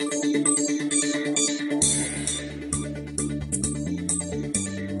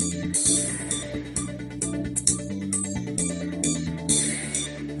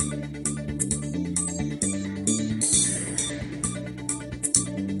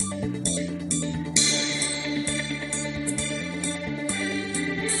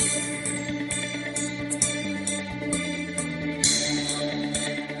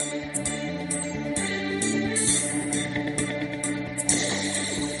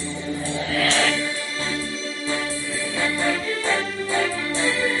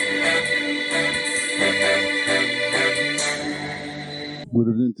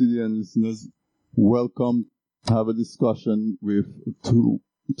today, and listeners, welcome to have a discussion with two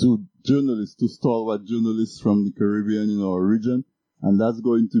journalists, two stalwart journalists from the Caribbean in our region, and that's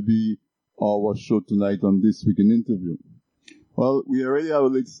going to be our show tonight on This Week in Interview. Well, we already have a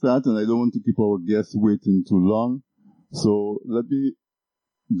late start, and I don't want to keep our guests waiting too long, so let me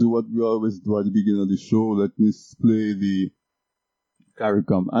do what we always do at the beginning of the show. Let me play the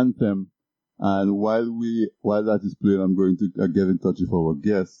CARICOM anthem. And while that is playing, I'm going to get in touch with our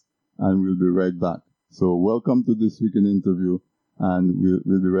guests, and we'll be right back. So welcome to This Week in Interview, and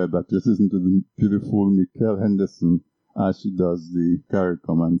we'll be right back. Just listen to the beautiful Michael Henderson as she does the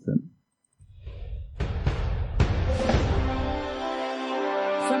CARICOM anthem.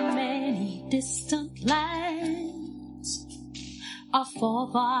 From many distant lands, our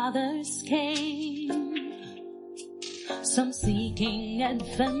forefathers came. Some seeking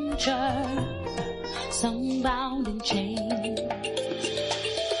adventure, some bound in chains.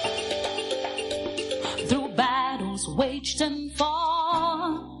 Through battles waged and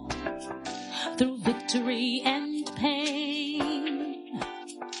fought, through victory and pain,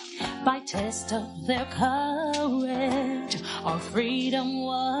 by test of their courage, our freedom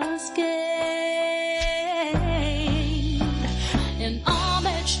was gained. In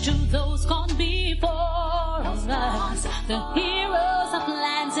homage to those gone before us, the heroes of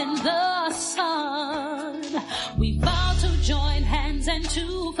lands in the sun, we vow to join hands and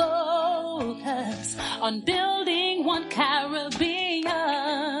to focus on building one Caribbean.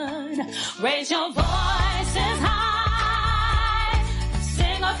 Raise your voices high,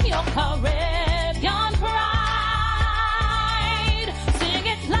 sing of your Caribbean pride, sing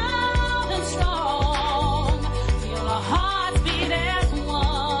it loud and strong, feel our hearts beat as one.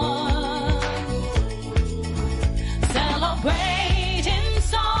 Celebrating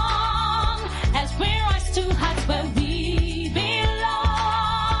song as we rise to heights where we belong.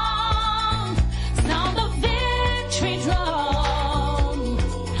 Sound the victory drum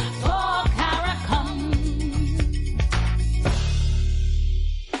for CARICOM.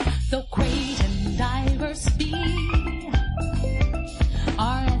 Though great and diverse be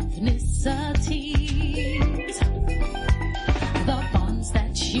our ethnicities, the bonds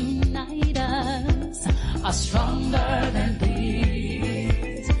that unite us are stronger than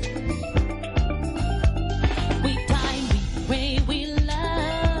these. We dine, we pray, we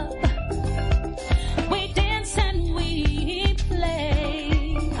love, we dance and we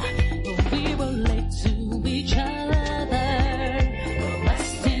play. We relate to each other,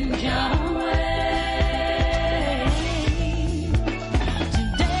 rest in your way.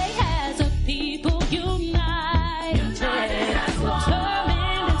 Today as a people united, determined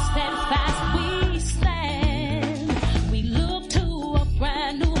and steadfast we stand. We look to a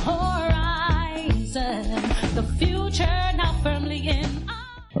brand new horizon, the future now firmly in our...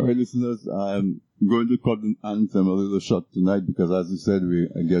 All right, listeners, I'm going to cut the anthem a little short tonight because, as you said, we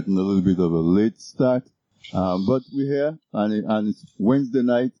are getting a little bit of a late start. But we're here, and it's Wednesday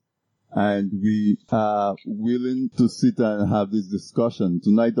night, and we are willing to sit and have this discussion.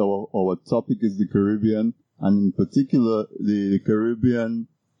 Tonight, our topic is the Caribbean, and in particular, the Caribbean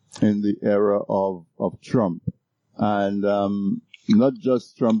in the era of Trump. And not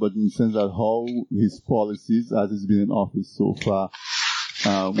just Trump, but in the sense that how his policies, as he's been in office so far,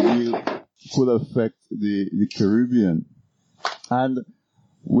 could affect the Caribbean. And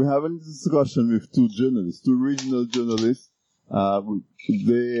we're having a discussion with two journalists, two regional journalists.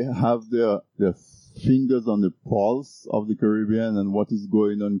 They have their fingers on the pulse of the Caribbean and what is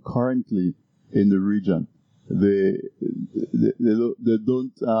going on currently in the region. They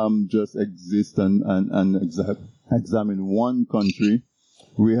don't just exist and examine one country.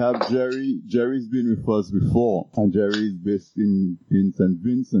 We have Jerry. Jerry's been with us before, and Jerry is based in St.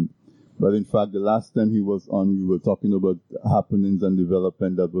 Vincent. But in fact, the last time he was on, we were talking about happenings and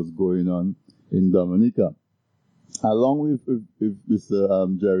development that was going on in Dominica. Along with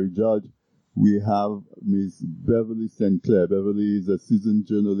Mr. Jerry Judge, we have Ms. Beverly St. Clair. Beverly is a seasoned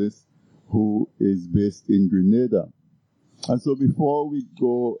journalist who is based in Grenada. And so before we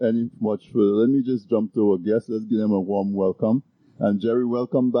go any much further, let me just jump to our guests. Let's give them a warm welcome. And Jerry,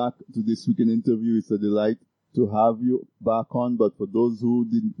 welcome back to This Week in Interview. It's a delight to have you back on. But for those who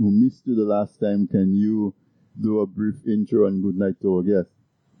missed you the last time, can you do a brief intro and good night to our guests?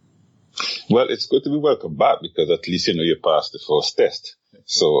 Well, it's good to be welcome back because at least you passed the first test.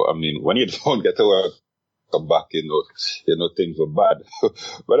 So, I mean, when you don't get to welcome back, things were bad.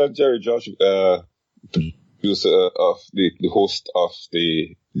 But I'm Jerry Judge, producer of the host of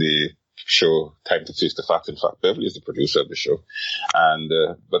the show Time to Face the Facts. In fact, Beverly is the producer of the show.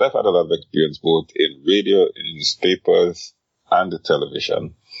 But I've had a lot of experience both in radio, in newspapers, and the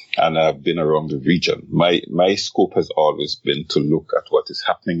television. and I've been around the region. My scope has always been to look at what is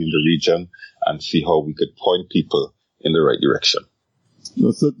happening in the region and see how we could point people in the right direction.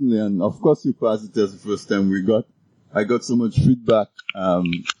 No, certainly, and of course you passed it as the first time I got so much feedback from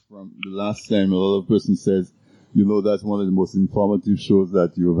the last time. A lot of persons says, that's one of the most informative shows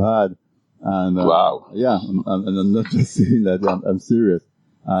that you've had. And wow. Yeah, and I'm not just saying that, I'm serious.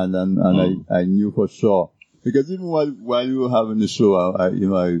 And I knew for sure. Because even while you were having the show,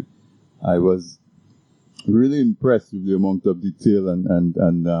 I was really impressed with the amount of detail and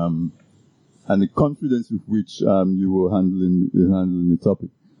the confidence with which you were handling the topic.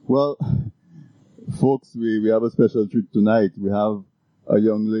 Well, folks, we have a special treat tonight. We have a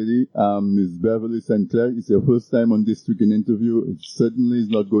young lady, Ms. Beverly St. Clair. It's her first time on This Week in Interview. It certainly is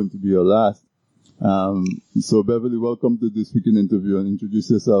not going to be her last. So Beverly, welcome to This Week in Interview, and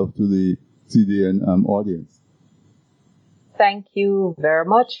introduce yourself to the TDN audience. Thank you very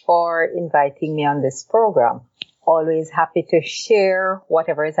much for inviting me on this program. Always happy to share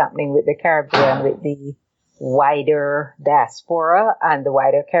whatever is happening with the Caribbean, with the wider diaspora and the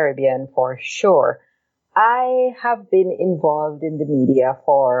wider Caribbean for sure. I have been involved in the media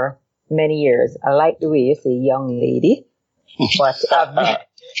for many years. I like the way you say young lady, but I've been...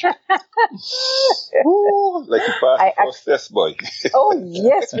 Ooh, like you passed the first test, boy. Oh,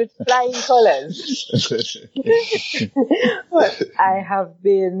 yes, with flying colors. But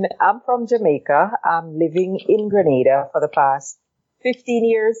I'm from Jamaica. I'm living in Grenada for the past 15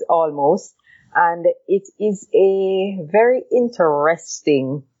 years almost. And it is a very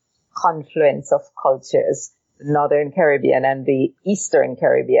interesting confluence of cultures, the Northern Caribbean and the Eastern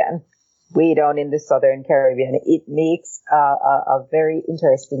Caribbean. Way down in the Southern Caribbean, it makes a very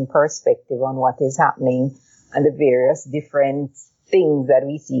interesting perspective on what is happening and the various different things that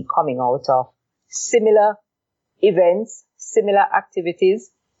we see coming out of similar events, similar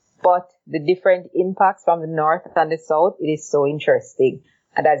activities, but the different impacts from the North and the South. It is so interesting.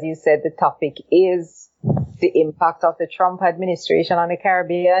 And as you said, the topic is the impact of the Trump administration on the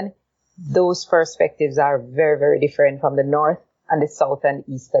Caribbean. Those perspectives are very, very different from the North and the South and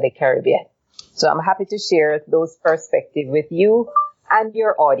East of the Caribbean. So I'm happy to share those perspectives with you and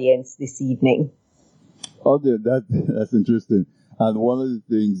your audience this evening. Oh, that's interesting. And one of the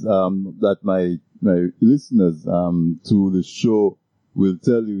things that my listeners to the show will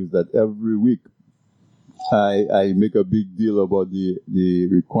tell you is that every week I make a big deal about the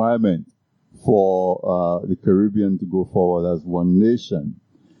requirement for the Caribbean to go forward as one nation.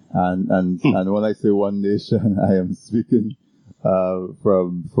 And when I say one nation, I am speaking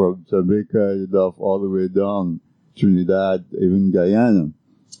from Jamaica all the way down, Trinidad, even Guyana.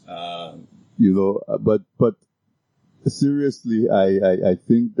 But seriously, I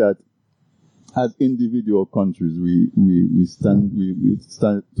think that as individual countries, we stand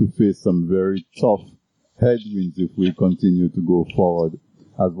to face some very tough headwinds if we continue to go forward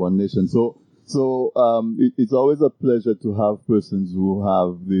as one nation. So it's always a pleasure to have persons who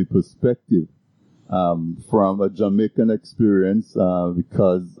have the perspective from a Jamaican experience,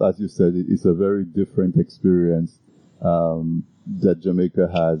 because, as you said, it's a very different experience that Jamaica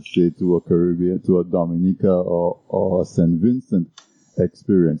has, say, to a Caribbean, to a Dominica or a St. Vincent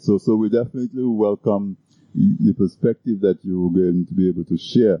experience. So we definitely welcome the perspective that you're going to be able to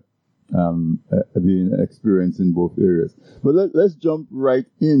share, being experienced in both areas. But let's jump right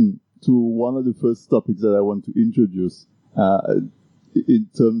in to one of the first topics that I want to introduce, in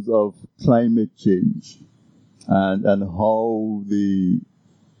terms of climate change and how the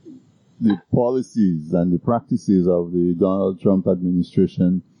policies and the practices of the Donald Trump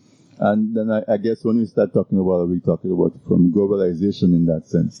administration. And then I guess when we start talking about it, we're talking about from globalization in that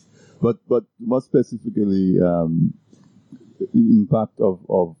sense. But more specifically, the impact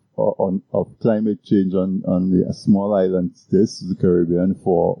of climate change on the small island states, the Caribbean,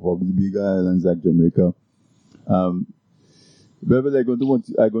 for the bigger islands like Jamaica. Beverly, I'm going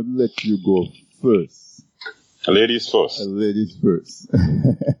to let you go first. Ladies first. Ladies first.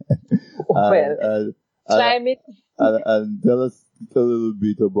 Climate. And tell us a little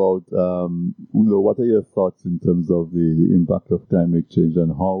bit about, what are your thoughts in terms of the impact of climate change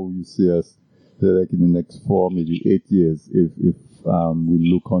and how you see us, like in the next 4, maybe 8 years, if we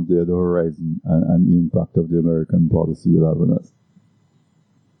look on the other horizon and the impact of the American policy will have on us?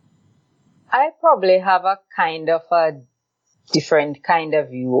 I probably have a kind of a different kind of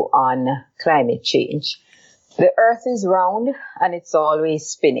view on climate change. The earth is round and it's always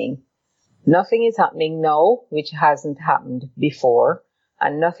spinning. Nothing is happening now which hasn't happened before,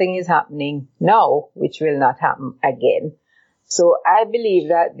 and nothing is happening now which will not happen again. So I believe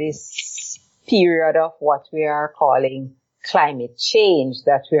that this period of what we are calling climate change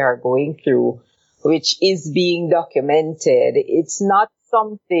that we are going through, which is being documented. It's not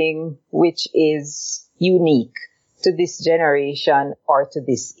something which is unique to this generation or to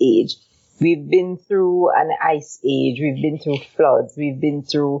this age. We've been through an ice age. We've been through floods. We've been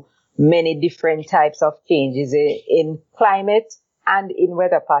through many different types of changes in climate and in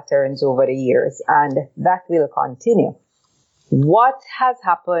weather patterns over the years, and that will continue. What has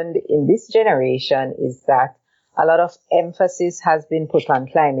happened in this generation is that a lot of emphasis has been put on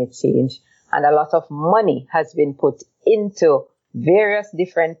climate change, and a lot of money has been put into various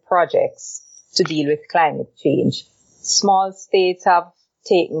different projects to deal with climate change. Small states have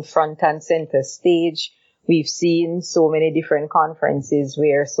taken front and center stage. We've seen so many different conferences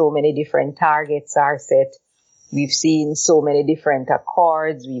where so many different targets are set. We've seen so many different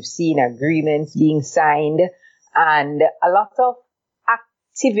accords. We've seen agreements being signed and a lot of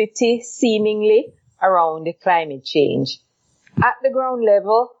activity seemingly around climate change. At the ground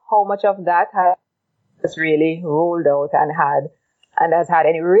level, how much of that has really rolled out and has had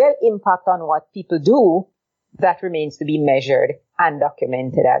any real impact on what people do, that remains to be measured and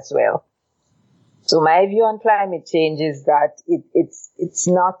documented as well. So my view on climate change is that it's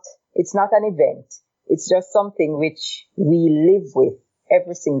not an event. It's just something which we live with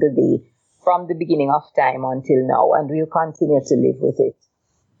every single day from the beginning of time until now, and we'll continue to live with it.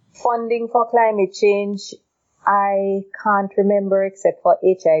 Funding for climate change, I can't remember except for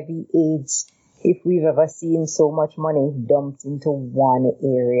HIV/AIDS if we've ever seen so much money dumped into one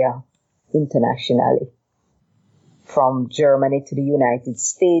area internationally. From Germany to the United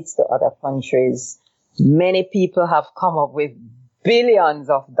States to other countries, many people have come up with billions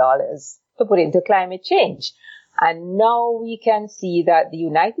of dollars to put into climate change. And now we can see that the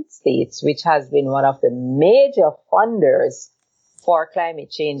United States, which has been one of the major funders for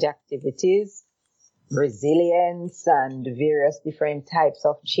climate change activities, resilience and various different types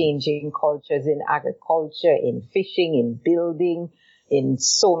of changing cultures in agriculture, in fishing, in building, in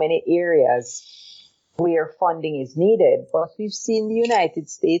so many areas where funding is needed. But we've seen the United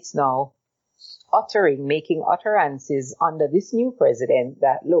States now making utterances under this new president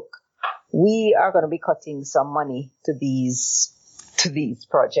that, look, we are going to be cutting some money to these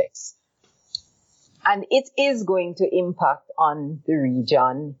projects. And it is going to impact on the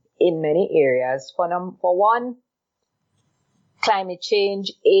region in many areas. For one, climate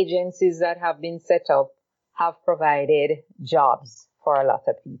change agencies that have been set up have provided jobs for a lot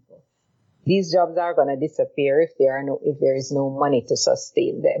of people. These jobs are going to disappear if there is no money to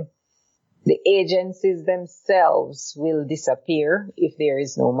sustain them. The agencies themselves will disappear if there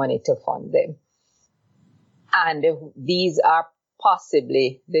is no money to fund them. And these are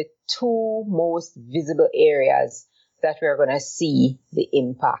possibly the two most visible areas that we're going to see the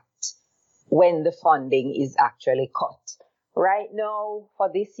impact when the funding is actually cut. Right now, for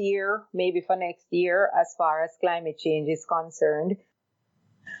this year, maybe for next year, as far as climate change is concerned,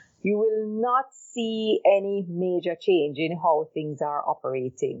 you will not see any major change in how things are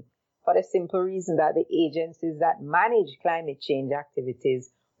operating, for the simple reason that the agencies that manage climate change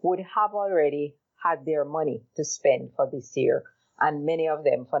activities would have already had their money to spend for this year, and many of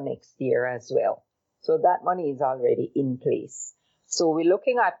them for next year as well. So that money is already in place. So we're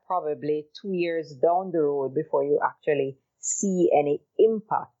looking at probably 2 years down the road before you actually see any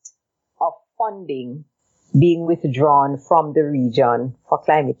impact of funding being withdrawn from the region for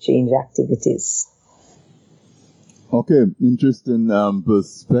climate change activities. Okay, interesting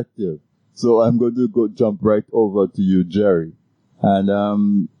perspective. So I'm going to jump right over to you, Jerry.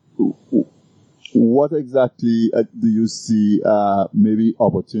 And what exactly do you see maybe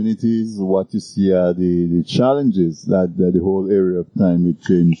opportunities? What you see are the challenges that the whole area of climate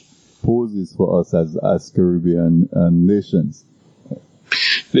change poses for us as Caribbean nations?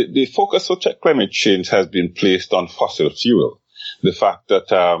 The focus for climate change has been placed on fossil fuel. The fact that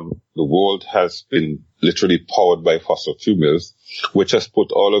the world has been literally powered by fossil fuels, which has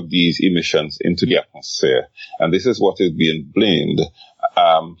put all of these emissions into the atmosphere. And this is what is being blamed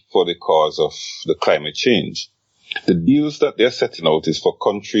for the cause of the climate change. The deals that they're setting out is for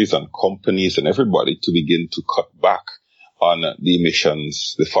countries and companies and everybody to begin to cut back on the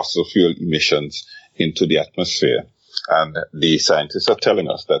emissions, the fossil fuel emissions into the atmosphere. And the scientists are telling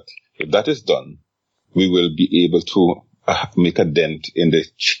us that if that is done, we will be able to make a dent in the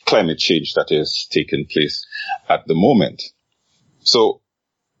climate change that is taking place at the moment. So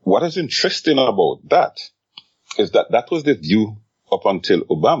what is interesting about that is that that was the view up until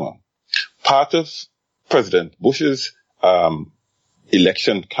Obama. Part of President Bush's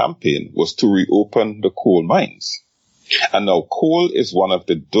election campaign was to reopen the coal mines. And now coal is one of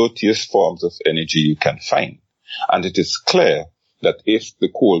the dirtiest forms of energy you can find. And it is clear that if the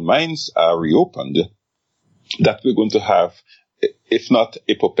coal mines are reopened, that we're going to have, if not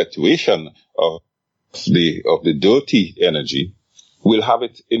a perpetuation of the dirty energy, we'll have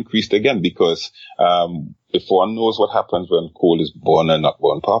it increased again, because if one knows what happens when coal is burned and not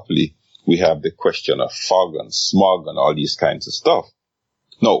burned properly, we have the question of fog and smog and all these kinds of stuff.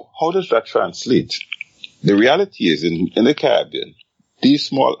 Now, how does that translate? The reality is in the Caribbean, these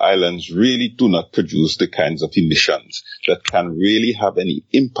small islands really do not produce the kinds of emissions that can really have any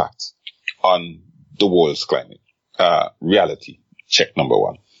impact on the world's climate. Reality, check number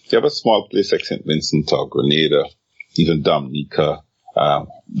one. You have a small place like St. Vincent or Grenada, even Dominica.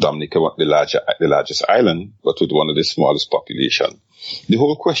 Dominica, the largest island, but with one of the smallest population. The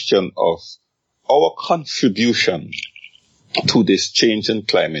whole question of our contribution to this change in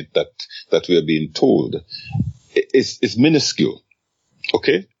climate that we are being told is minuscule.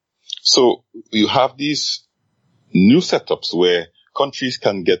 Okay? So you have these new setups where countries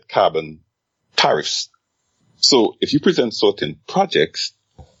can get carbon tariffs. So if you present certain projects,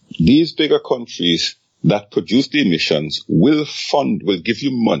 these bigger countries that produce the emissions will give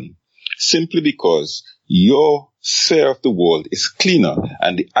you money simply because your share of the world is cleaner,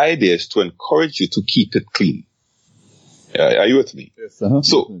 and the idea is to encourage you to keep it clean. Are you with me? Yes, uh-huh.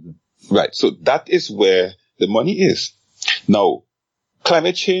 So, right. So that is where the money is. Now,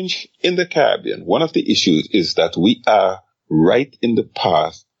 climate change in the Caribbean, one of the issues is that we are right in the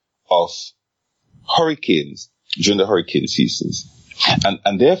path of hurricanes during the hurricane seasons.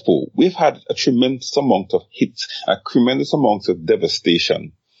 And therefore, we've had a tremendous amount of hits, a tremendous amount of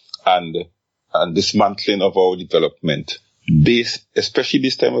devastation and dismantling of our development especially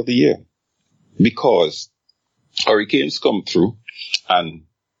this time of the year, because hurricanes come through and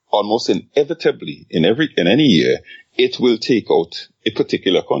almost inevitably in any year, it will take out a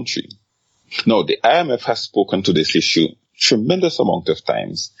particular country. Now, the IMF has spoken to this issue tremendous amount of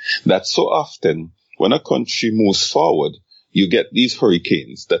times, that so often when a country moves forward, you get these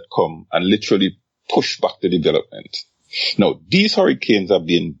hurricanes that come and literally push back the development. Now, these hurricanes are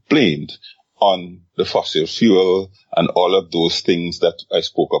being blamed on the fossil fuel and all of those things that I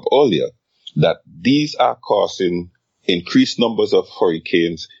spoke of earlier, that these are causing increased numbers of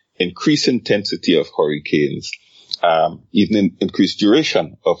hurricanes, increased intensity of hurricanes, even increased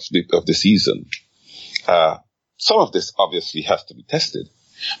duration of the season. Some of this obviously has to be tested.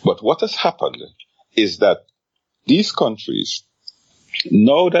 But what has happened is that these countries,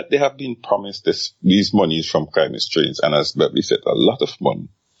 now that they have been promised these monies from climate change, and as Beverly said, a lot of money,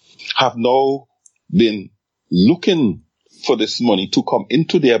 have now been looking for this money to come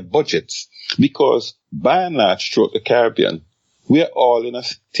into their budgets, because by and large throughout the Caribbean, we are all in a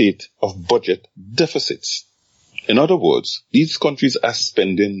state of budget deficits. In other words, these countries are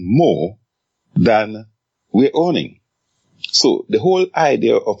spending more than we're earning. So the whole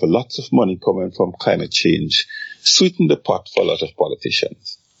idea of a lot of money coming from climate change sweeten the pot for a lot of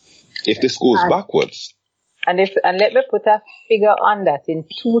politicians. If this goes backwards. And let me put a figure on that. In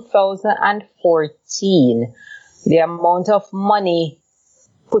 2014, the amount of money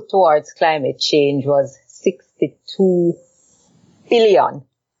put towards climate change was 62 billion.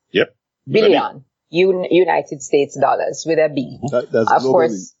 Yep. Billion. United States dollars with a B. That's of globally.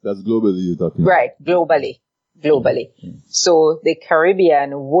 Course, that's globally you're talking about. Right, globally. Mm-hmm. So the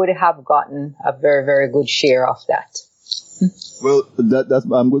Caribbean would have gotten a very, very good share of that. Well, that's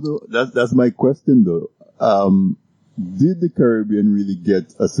my question though. Did the Caribbean really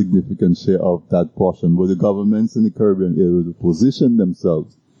get a significant share of that portion? Were the governments in the Caribbean able to position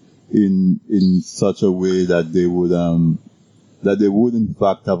themselves in such a way that they would in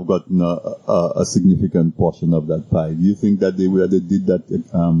fact have gotten a significant portion of that pie? Do you think that they did that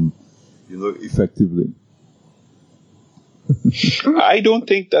effectively? I don't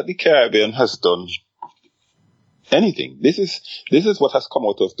think that the Caribbean has done anything. This is what has come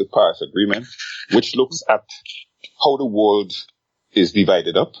out of the Paris Agreement, which looks at how the world is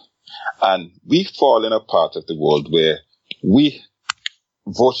divided up, and we fall in a part of the world where we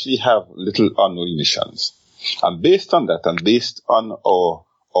virtually have little or no emissions. And based on that, and based on our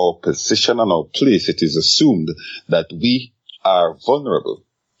position and our place, it is assumed that we are vulnerable.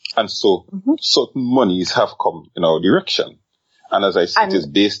 And so certain monies have come in our direction. And as I said, it is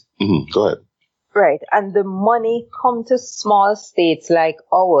based... go ahead. Right. And the money come to small states like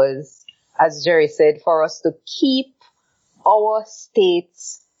ours, as Jerry said, for us to keep our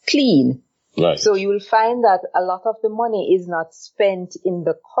states clean. Right. So you will find that a lot of the money is not spent in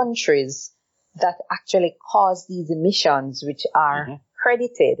the countries that actually cause these emissions, which are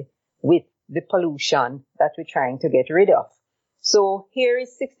credited with the pollution that we're trying to get rid of. So here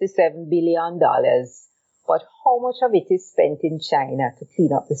is $67 billion, but how much of it is spent in China to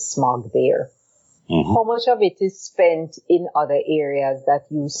clean up the smog there? Mm-hmm. How much of it is spent in other areas that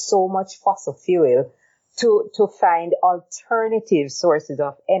use so much fossil fuel to find alternative sources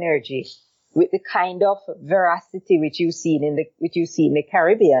of energy with the kind of veracity which you see in the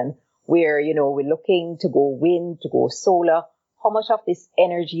Caribbean, where, you know, we're looking to go wind, to go solar. How much of this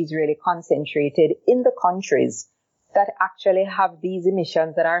energy is really concentrated in the countries that actually have these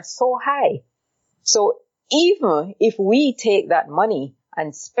emissions that are so high? So even if we take that money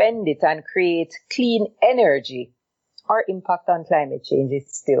and spend it and create clean energy, our impact on climate change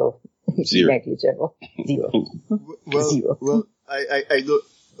is still negligible. Zero. Zero. Well,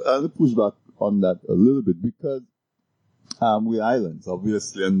 I'll push back on that a little bit, because we're islands,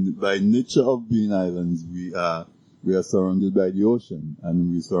 obviously, and by nature of being islands, we are surrounded by the ocean, and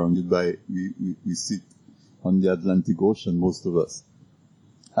we sit on the Atlantic Ocean, most of us.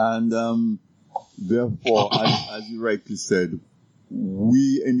 And therefore, as you rightly said,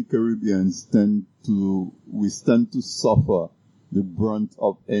 we in the Caribbean tend to suffer the brunt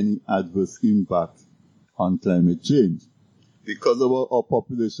of any adverse impact on climate change. Because our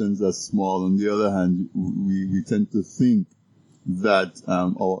populations are small, on the other hand, we tend to think that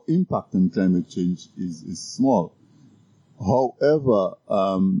our impact on climate change is small. However,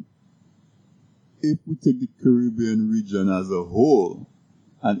 if we take the Caribbean region as a whole,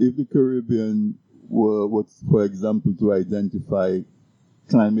 and if the Caribbean were, for example, to identify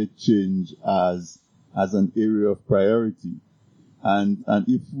climate change as an area of priority, and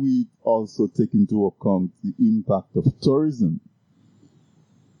if we also take into account the impact of tourism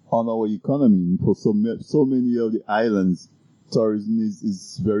on our economy, for so many of the islands, tourism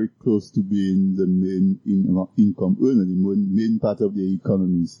is very close to being the main income earner. The main part of the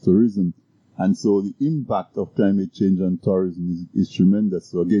economy is tourism. And so the impact of climate change on tourism is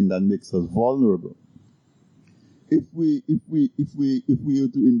tremendous. So again, that makes us vulnerable. If we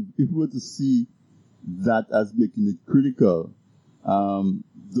were to see that as making it critical,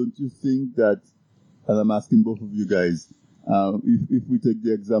 don't you think that, and I'm asking both of you guys, if we take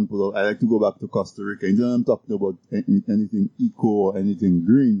the example of, I like to go back to Costa Rica, and then I'm talking about anything eco or anything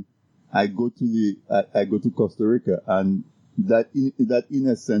green, I go to Costa Rica, and that in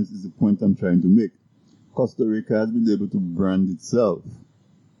a sense is the point I'm trying to make. Costa Rica has been able to brand itself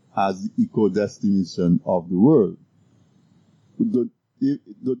as the eco destination of the world. Don't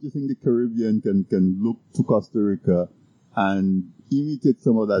you think the Caribbean can look to Costa Rica and imitate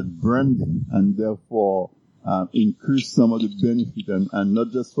some of that branding, and therefore increase some of the benefit, and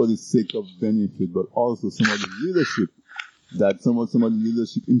not just for the sake of benefit, but also some of the leadership, that some of the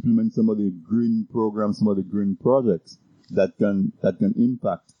leadership implement some of the green programs, some of the green projects that can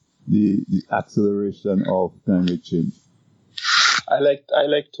impact the acceleration of climate change?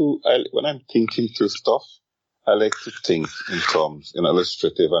 When I'm thinking through stuff, I like to think in terms, in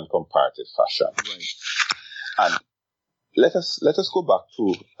illustrative and comparative fashion. Right. And let us go back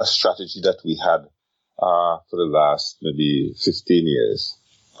to a strategy that we had for the last maybe 15 years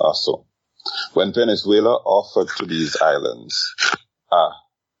or so, when Venezuela offered to these islands,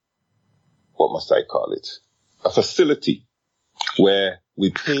 what must I call it? A facility where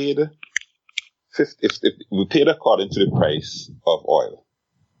we paid we paid according to the price of oil,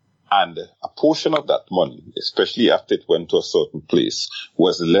 and a portion of that money, especially after it went to a certain place,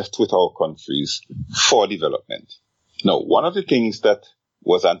 was left with our countries for development. Now, one of the things that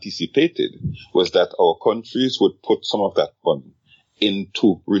was anticipated was that our countries would put some of that money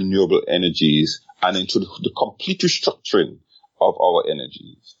into renewable energies and into the complete restructuring of our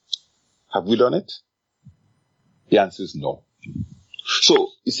energies. Have we done it? The answer is no. So,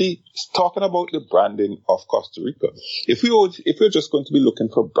 you see, talking about the branding of Costa Rica, if we're just going to be looking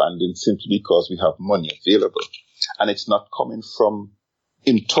for branding simply because we have money available, and it's not coming from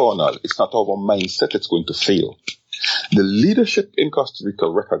internal, it's not our mindset, it's going to fail. The leadership in Costa Rica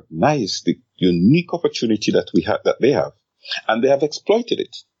recognize the unique opportunity that they have, and they have exploited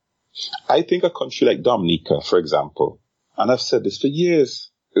it. I think a country like Dominica, for example, and I've said this for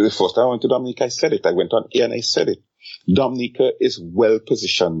years. The first time I went to Dominica, I said it. I went on air and I said it. Dominica is well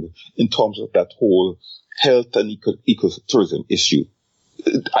positioned in terms of that whole health and ecotourism issue.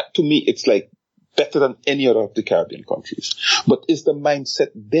 To me, it's like better than any other of the Caribbean countries. But is the mindset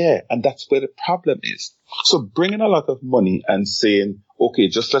there? And that's where the problem is. So bringing a lot of money and saying, okay,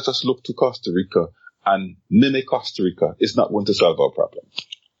 just let us look to Costa Rica and mimic Costa Rica is not going to solve our problem.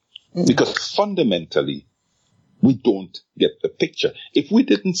 Mm-hmm. Because fundamentally, we don't get the picture. If we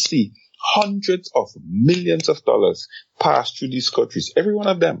didn't see hundreds of millions of dollars pass through these countries, every one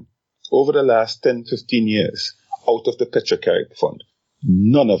of them, over the last 10, 15 years, out of the PetroCaribe Fund,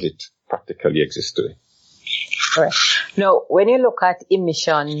 none of it practically exists today. Right. Now, when you look at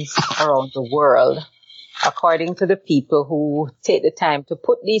emissions around the world, according to the people who take the time to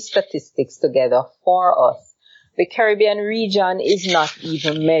put these statistics together for us, the Caribbean region is not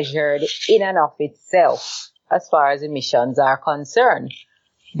even measured in and of itself as far as emissions are concerned.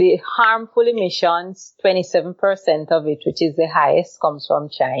 The harmful emissions, 27% of it, which is the highest, comes from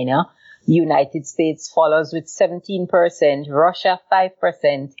China. The United States follows with 17%, Russia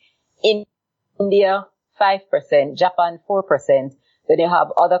 5%, India 5%, Japan 4%. Then you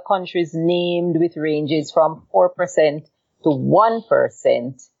have other countries named with ranges from 4% to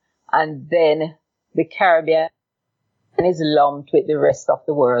 1%. And then the Caribbean is lumped with the rest of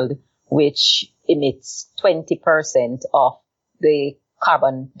the world, which emits 20% of the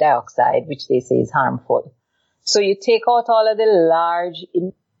carbon dioxide, which they say is harmful. So you take out all of the large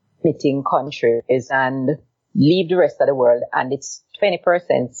emitting countries and leave the rest of the world, and it's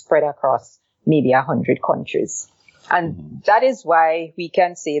 20% spread across maybe 100 countries. And that is why we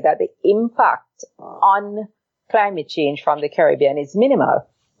can say that the impact on climate change from the Caribbean is minimal.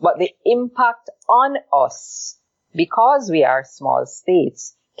 But the impact on us, because we are small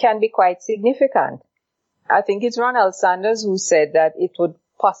states, can be quite significant. I think it's Ronald Sanders who said that it would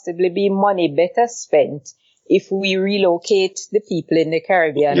possibly be money better spent if we relocate the people in the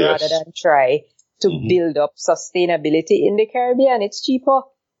Caribbean rather than try to build up sustainability in the Caribbean. It's cheaper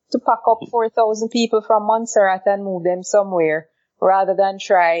to pack up 4,000 people from Montserrat and move them somewhere rather than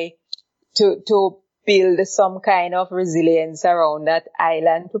try to build some kind of resilience around that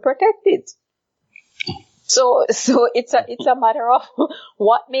island to protect it. So it's a matter of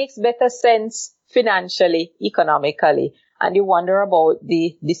what makes better sense financially, economically. And you wonder about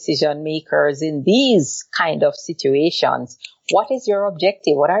the decision makers in these kind of situations. What is your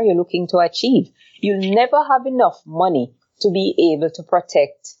objective? What are you looking to achieve? You'll never have enough money to be able to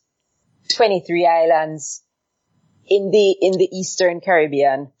protect 23 islands in the Eastern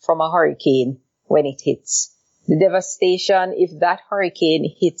Caribbean from a hurricane when it hits. The devastation, if that hurricane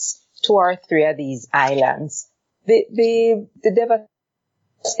hits 2 or 3 of these islands, the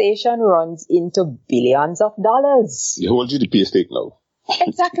devastation runs into billions of dollars. The whole GDP is taken now.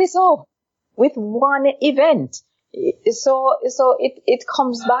 Exactly so. With one event. So it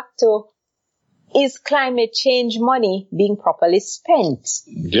comes back to, is climate change money being properly spent?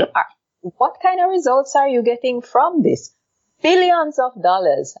 Yep. What kind of results are you getting from this? Billions of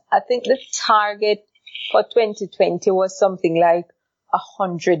dollars. I think the target for 2020 was something like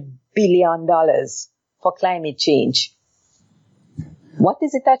 $100 billion for climate change. What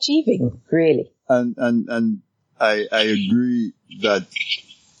is it achieving, really? And I agree that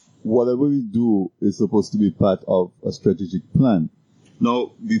whatever we do is supposed to be part of a strategic plan.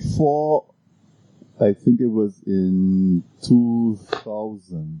 Now, before, I think it was in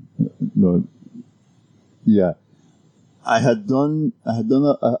 2000, I had done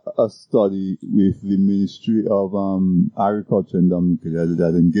a study with the Ministry of Agriculture in Dominica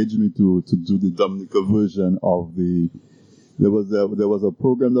that engaged me to do the Dominica version of there was a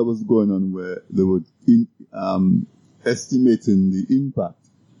program that was going on where they were estimating the impact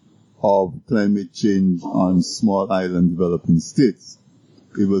of climate change on small island developing states.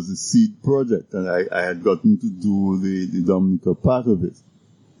 It was a seed project, and I had gotten to do the Dominica part of it.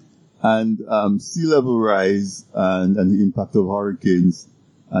 And sea level rise and the impact of hurricanes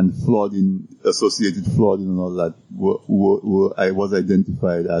and flooding, associated flooding and all that was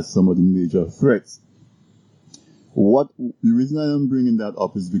identified as some of the major threats. The reason I am bringing that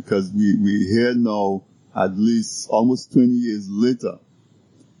up is because we hear now, at least almost 20 years later,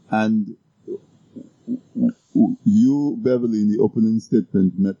 and you, Beverly, in the opening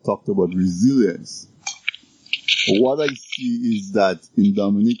statement, talked about resilience. What I see is that in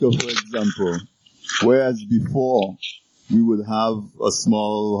Dominica, for example, whereas before we would have a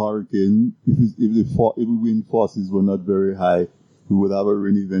small hurricane, if the wind forces were not very high, we would have a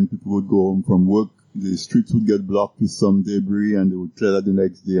rain event, people would go home from work, the streets would get blocked with some debris and they would clear that the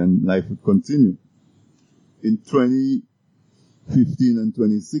next day and life would continue. In 2015 and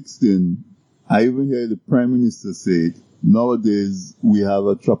 2016, I even heard the Prime Minister say it, nowadays we have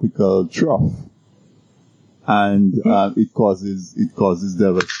a tropical trough. And it causes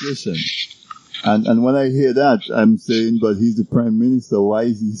devastation. And when I hear that, I'm saying, but he's the Prime Minister. Why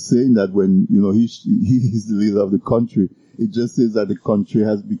is he saying that when he is the leader of the country? It just says that the country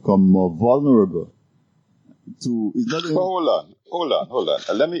has become more vulnerable to. It's not. Hold on.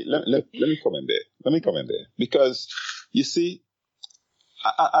 Let me come in there. Let me come in there because you see,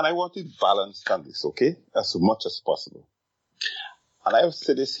 and I want it balanced on this, okay, as much as possible. And I've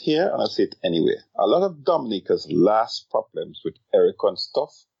said this here, and I'll say it anywhere. A lot of Dominica's last problems with Eric and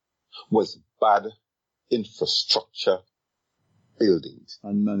stuff was bad infrastructure buildings.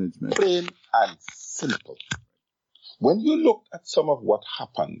 And management. Plain and simple. When you look at some of what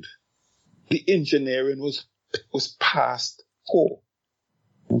happened, the engineering was past poor.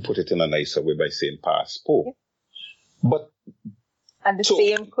 We'll put it in a nicer way by saying past poor. But and the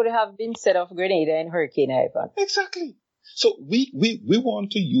same could have been said of Grenada and Hurricane Ivan. Exactly. So we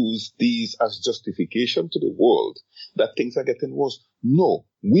want to use these as justification to the world that things are getting worse. No,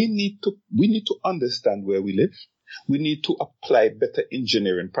 we need to understand where we live. We need to apply better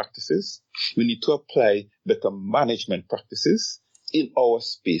engineering practices. We need to apply better management practices in our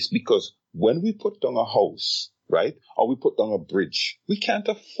space, because when we put down a house, right, or we put down a bridge, we can't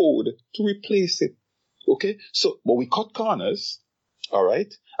afford to replace it. Okay? So, but we cut corners. All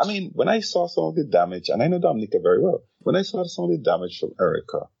right. I mean, when I saw some of the damage, and I know Dominica very well, when I saw some of the damage from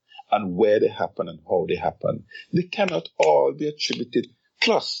Erica and where they happen and how they happen, they cannot all be attributed.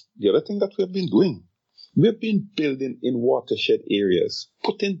 Plus, the other thing that we have been doing, we have been building in watershed areas,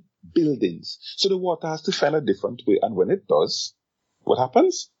 putting buildings. So the water has to find a different way. And when it does, what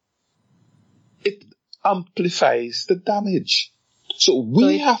happens? It amplifies the damage. So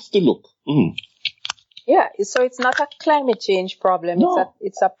we have to look. Yeah, so it's not a climate change problem. No.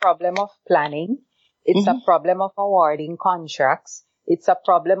 It's a problem of planning. It's a problem of awarding contracts. It's a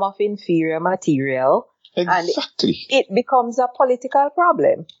problem of inferior material. Exactly. And it becomes a political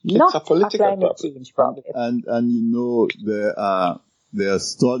problem, not a climate change problem. And you know, there are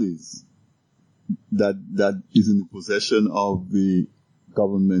studies that is in the possession of the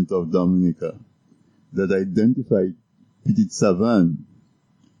government of Dominica that identified Petit Savan,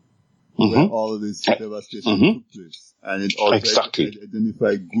 where all of this devastation took place. And it also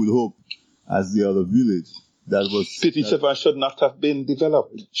identified Good Hope as the other village that was... Petit Savan should not have been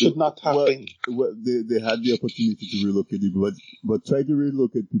developed. Well, they had the opportunity to relocate it, but try to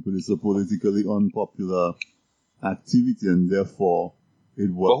relocate people is a politically unpopular activity, and therefore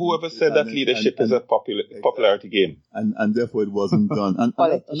it was... But whoever said that leadership is a popularity game? And therefore it wasn't done. And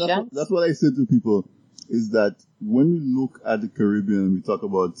that's what I say to people, is that when we look at the Caribbean, we talk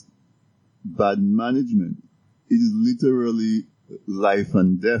about bad management. It is literally life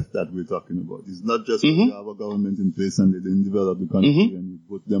and death that we're talking about. It's not just you have a government in place and they didn't develop the country and you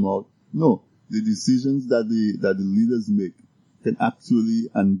put them out. No, the decisions that the leaders make can actually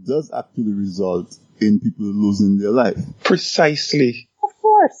and does actually result in people losing their life. Precisely. Of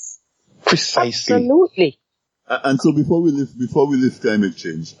course. Precisely. Absolutely. And so before we leave climate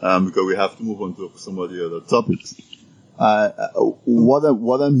change, because we have to move on to some of the other topics.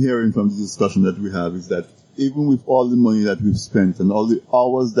 What I'm hearing from the discussion that we have is that even with all the money that we've spent and all the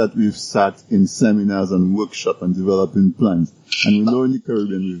hours that we've sat in seminars and workshops and developing plans, and we know in the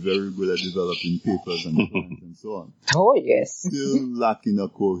Caribbean we're very good at developing papers and plans and so on. Oh, yes. Still lacking a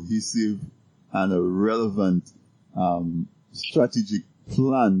cohesive and a relevant strategic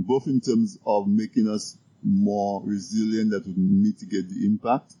plan, both in terms of making us more resilient that would mitigate the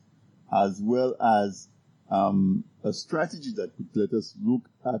impact, as well as a strategy that could let us look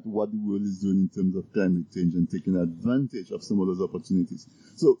at what the world is doing in terms of climate change and taking advantage of some of those opportunities.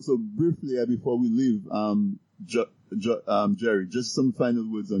 So briefly, before we leave, Jerry, just some final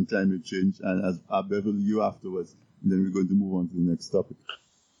words on climate change, and as Beverly, you afterwards, and then we're going to move on to the next topic.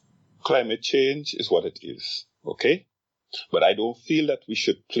 Climate change is what it is, okay? But I don't feel that we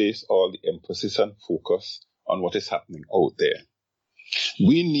should place all the emphasis and focus on what is happening out there.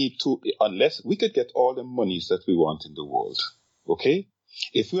 We need to, unless we could get all the monies that we want in the world, okay?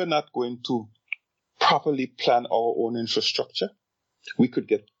 If we are not going to properly plan our own infrastructure, we could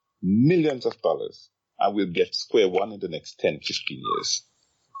get millions of dollars and we'll get square one in the next 10, 15 years.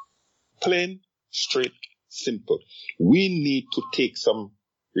 Plain, straight, simple. We need to take some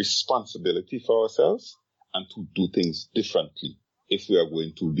responsibility for ourselves and to do things differently if we are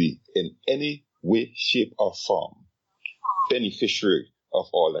going to be in any way, shape, or form beneficiary of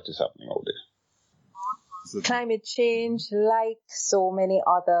all that is happening out there. Climate change, like so many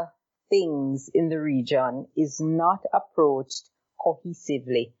other things in the region, is not approached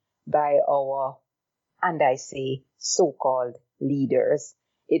cohesively by our, and I say, so-called leaders.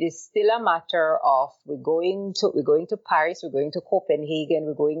 It is still a matter of we're going to Paris, we're going to Copenhagen,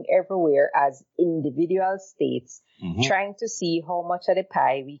 we're going everywhere as individual states, trying to see how much of the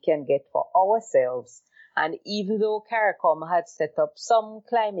pie we can get for ourselves. And even though CARICOM had set up some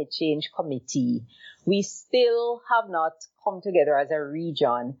climate change committee, we still have not come together as a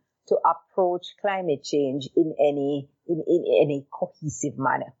region to approach climate change in any cohesive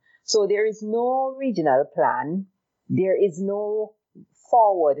manner. So there is no regional plan. There is no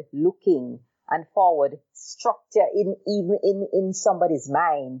forward looking and forward structure in somebody's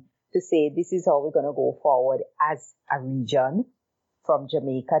mind to say this is how we're going to go forward as a region, from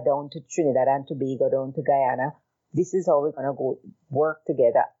Jamaica down to Trinidad and Tobago, down to Guyana. This is how we're going to go work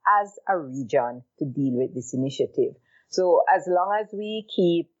together as a region to deal with this initiative. So as long as we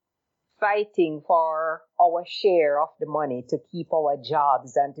keep fighting for our share of the money, to keep our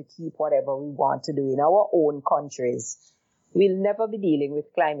jobs and to keep whatever we want to do in our own countries, we'll never be dealing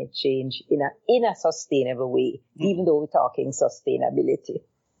with climate change in a sustainable way, even though we're talking sustainability.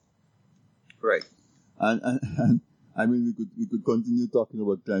 Right. And I mean, we could continue talking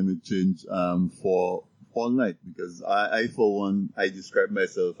about climate change for all night, because I for one, I describe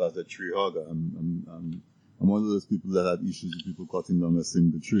myself as a tree hugger. I'm one of those people that have issues with people cutting down a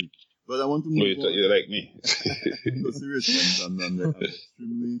single tree. But I want to move on. You're like me. No, seriously, I'm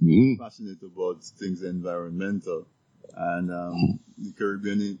extremely passionate about things environmental. And the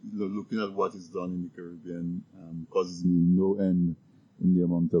Caribbean, looking at what is done in the Caribbean, causes me no end in the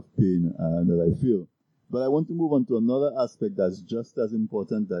amount of pain that I feel. But I want to move on to another aspect that's just as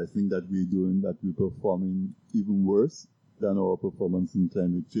important, that I think that we're doing, that we're performing even worse than our performance in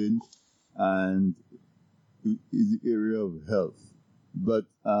climate change, and is the area of health. But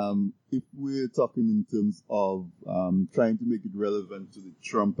if we're talking in terms of trying to make it relevant to the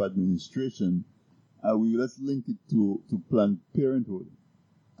Trump administration, let's link it to Planned Parenthood.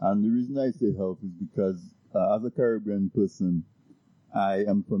 And the reason I say health is because as a Caribbean person, I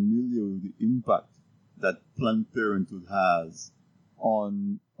am familiar with the impact that Planned Parenthood has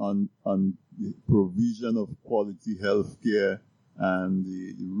on the provision of quality health care, and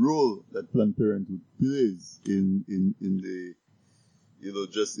the role that Planned Parenthood plays in the,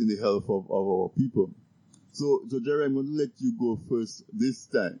 just in the health of our people. So Jerry, I'm going to let you go first this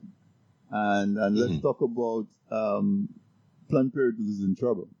time. And let's talk about Planned Parenthood is in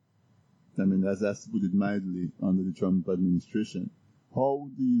trouble. I mean, that's to put it mildly, under the Trump administration. How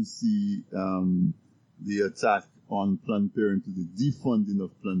do you see the attack on Planned Parenthood, the defunding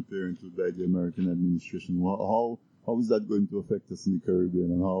of Planned Parenthood by the American administration? How is that going to affect us in the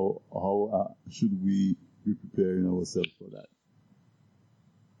Caribbean, and how should we be preparing ourselves for that?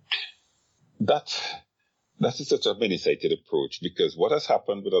 That is such a many-sided approach, because what has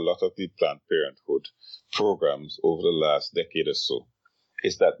happened with a lot of the Planned Parenthood programs over the last decade or so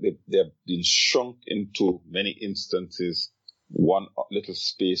is that they have been shrunk into, many instances, one little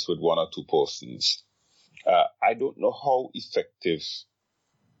space with one or two persons. I don't know how effective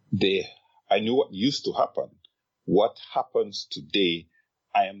I knew what used to happen. What happens today,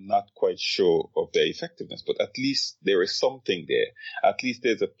 I am not quite sure of their effectiveness, but at least there is something there. At least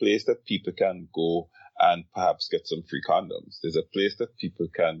there's a place that people can go and perhaps get some free condoms. There's a place that people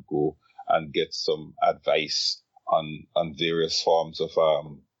can go and get some advice on various forms of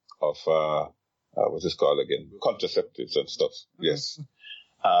what's this called again? Contraceptives and stuff. Yes.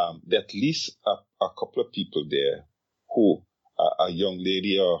 There are at least a couple of people there who, a young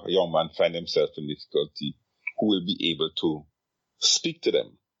lady or a young man find themselves in difficulty, who will be able to speak to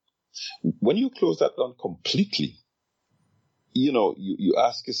them. When you close that down completely, you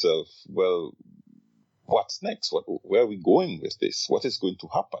ask yourself, well, what's next? Where are we going with this? What is going to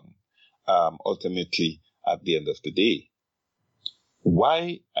happen ultimately at the end of the day?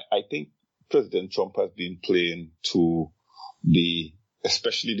 Why I think President Trump has been playing to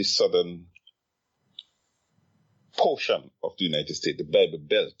especially the southern portion of the United States, the Bible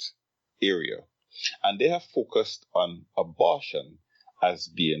Belt area. And they have focused on abortion as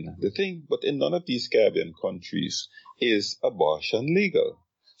being the thing. But in none of these Caribbean countries is abortion legal.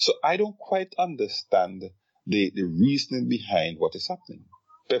 So I don't quite understand the reasoning behind what is happening.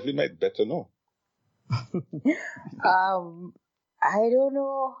 Beverly might better know. I don't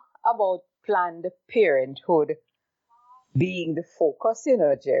know about Planned Parenthood being the focus,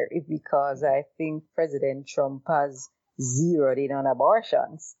 Jerry, because I think President Trump has zeroed in on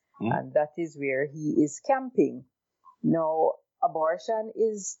abortions, and that is where he is camping. Now, abortion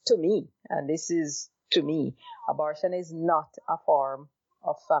is, to me, and this is to me, abortion is not a form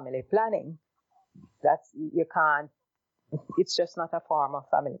of family planning. It's just not a form of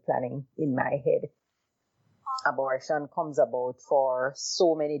family planning in my head. Abortion comes about for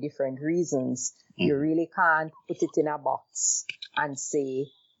so many different reasons. You really can't put it in a box and say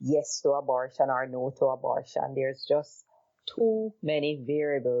yes to abortion or no to abortion. There's just too many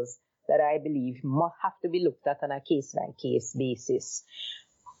variables that I believe must have to be looked at on a case-by-case basis.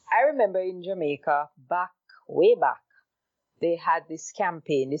 I remember in Jamaica, way back, they had this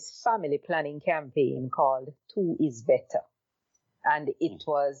campaign, this family planning campaign called 2 is Better. And it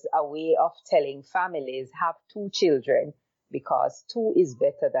was a way of telling families, have 2 children because 2 is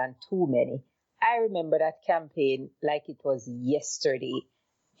better than too many. I remember that campaign like it was yesterday.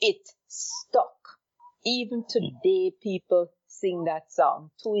 it stuck. Even today, people sing that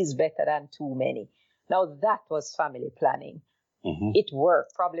song, 2 is better than too many. Now, that was family planning. Mm-hmm. It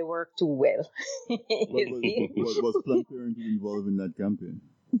worked, probably worked too well. Was Planned Parenthood involved in that campaign?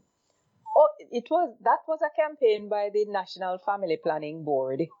 Oh, that was a campaign by the National Family Planning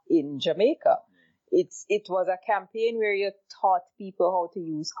Board in Jamaica. It was a campaign where you taught people how to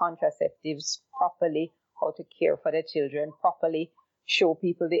use contraceptives properly, how to care for their children properly, show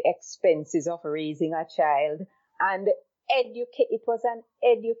people the expenses of raising a child, and it was an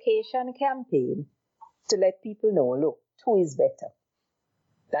education campaign to let people know, look, 2 is better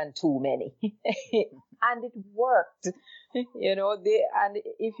than too many. And it worked. And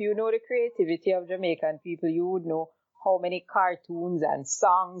if you know the creativity of Jamaican people, you would know how many cartoons and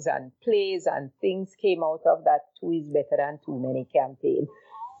songs and plays and things came out of that 2 is better than too many campaign.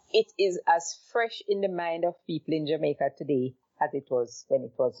 It is as fresh in the mind of people in Jamaica today as it was when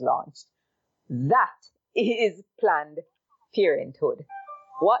it was launched. That is Planned Parenthood.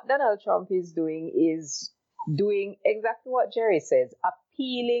 What Donald Trump is doing exactly what Jerry says,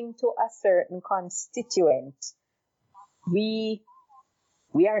 appealing to a certain constituent. We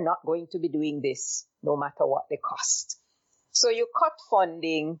are not going to be doing this no matter what the cost. So you cut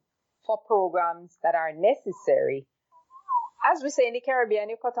funding for programs that are necessary. As we say in the Caribbean,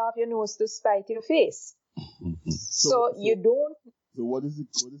 you cut off your nose to spite your face. So you don't. So what does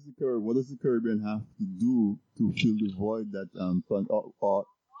the Caribbean have to do to fill the void that or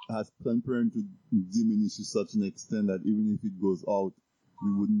has Planned Parenthood diminished to such an extent that even if it goes out,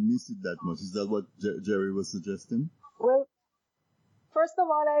 we wouldn't miss it that much? Is that what Jerry was suggesting? Well, first of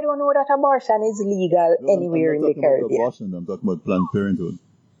all, I don't know that abortion is legal anywhere in the Caribbean. I'm talking about Planned Parenthood.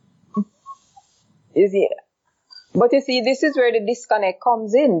 But you see, this is where the disconnect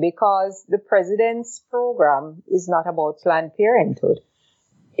comes in, because the president's program is not about Planned Parenthood.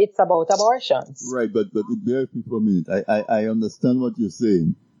 It's about abortions. Right, but bear with me for a minute. I understand what you're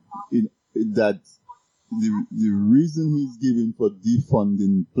saying. That the reason he's giving for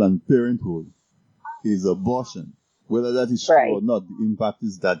defunding Planned Parenthood is abortion. Whether that is true or not, the impact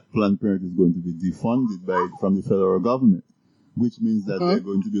is that Planned Parenthood is going to be defunded from the federal government, which means that there's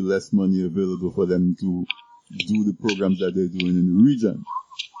going to be less money available for them to do the programs that they're doing in the region.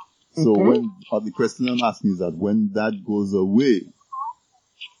 So the question I'm asking is that when that goes away,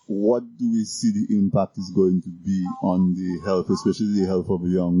 what do we see the impact is going to be on the health, especially the health of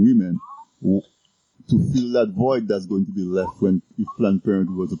young women, to fill that void that's going to be left if Planned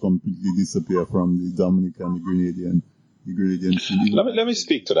Parenthood were to completely disappear from the Dominican and the Grenadian scene? Let me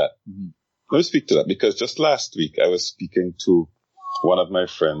speak to that. Mm-hmm. Let me speak to that, because just last week I was speaking to one of my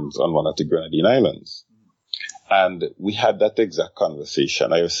friends on one of the Grenadine Islands, and we had that exact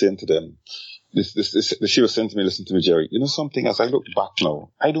conversation. I was saying to them, she was saying to me, listen to me, Jerry, you know something, as I look back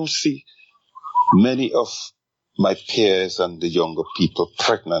now, I don't see many of my peers and the younger people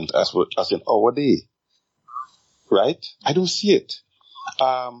pregnant as in our day. Right? I don't see it.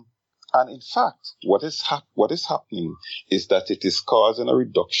 And in fact, what is happening is that it is causing a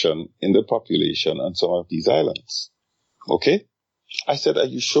reduction in the population on some of these islands. Okay? I said, are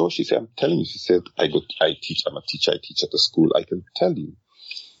you sure? She said, I'm telling you. She said, I'm a teacher, I teach at the school. I can tell you,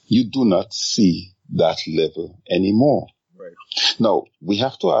 you do not see that level anymore. Right. Now, we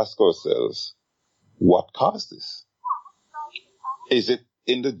have to ask ourselves, what caused this? Is it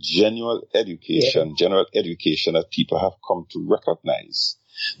in the general education that people have come to recognize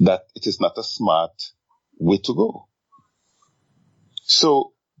that it is not a smart way to go?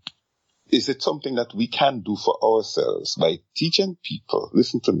 So, is it something that we can do for ourselves by teaching people?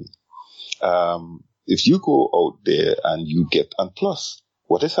 Listen to me. If you go out there and and plus,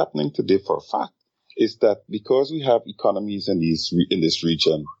 what is happening today for a fact is that because we have economies in this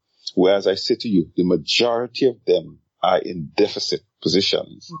region, where, as I say to you, the majority of them are in deficit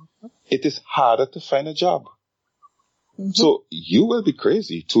positions, it is harder to find a job. Mm-hmm. So you will be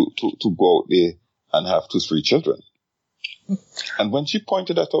crazy to go out there and have 2-3 children. And when she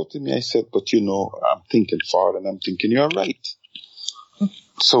pointed that out to me, I said, but I'm thinking forward, and I'm thinking you're right.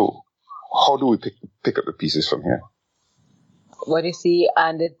 So how do we pick up the pieces from here? Well, you see,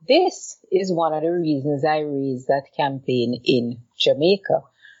 and this is one of the reasons I raised that campaign in Jamaica.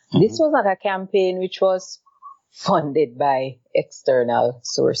 Mm-hmm. This was not a campaign which was funded by external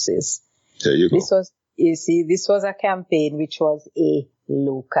sources. There you go. This was a campaign which was a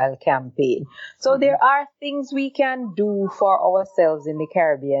local campaign. So there are things we can do for ourselves in the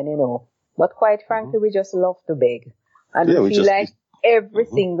Caribbean, but quite frankly, we just love to beg. And we feel like every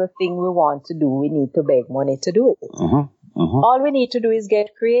single thing we want to do, we need to beg money to do it. All we need to do is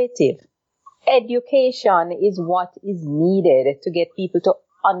get creative. Education is what is needed to get people to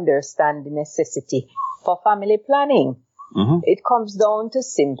understand the necessity for family planning. Mm-hmm. It comes down to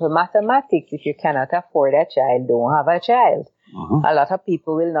simple mathematics. If you cannot afford a child, don't have a child. Mm-hmm. A lot of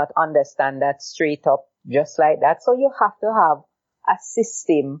people will not understand that straight up just like that. So you have to have a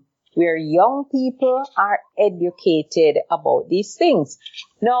system where young people are educated about these things.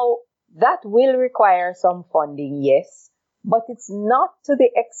 Now, that will require some funding, yes, but it's not to the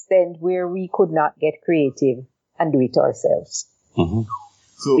extent where we could not get creative and do it ourselves. Mm-hmm.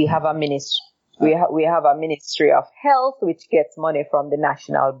 So We have a ministry. We have a Ministry of Health, which gets money from the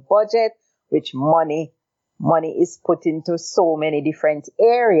national budget, which money is put into so many different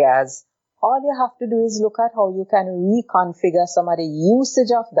areas. All you have to do is look at how you can reconfigure some of the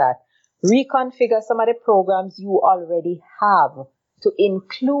usage of that, reconfigure some of the programs you already have to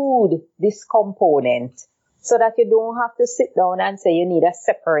include this component so that you don't have to sit down and say you need a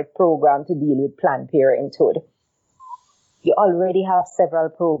separate program to deal with Planned Parenthood. You already have several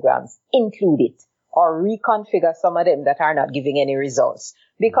programs. Include it or reconfigure some of them that are not giving any results.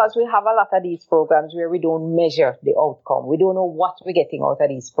 Because we have a lot of these programs where we don't measure the outcome. We don't know what we're getting out of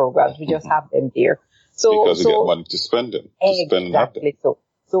these programs. We just have them there. Because we get money to spend them. Exactly. So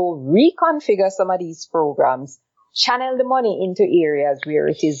reconfigure some of these programs, channel the money into areas where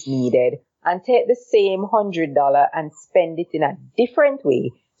it is needed, and take the same $100 and spend it in a different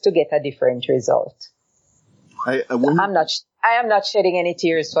way to get a different result. I am not shedding any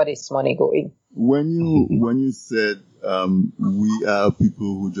tears for this money going. When you said we are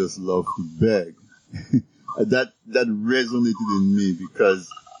people who just love to beg, that resonated in me because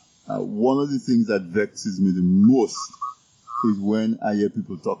one of the things that vexes me the most is when I hear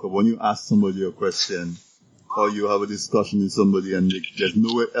people talk about when you ask somebody a question or you have a discussion with somebody and there's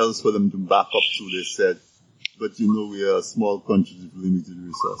nowhere else for them to back up to. They said, but we are a small country with limited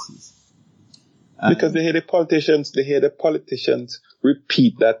resources. Because they hear the politicians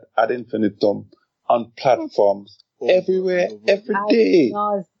repeat that ad infinitum on platforms everywhere, every day. Ad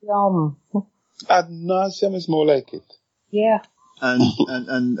nauseum. Ad nauseum is more like it. Yeah. And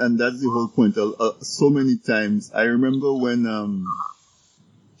that's the whole point. So many times, I remember when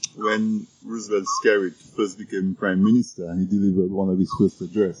Roosevelt Skerritt first became Prime Minister and he delivered one of his first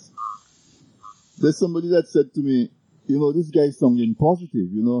address. There's somebody that said to me, this guy is sounding positive,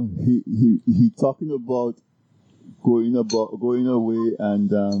 he talking about going away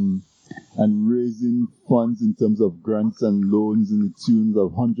and raising funds in terms of grants and loans in the tunes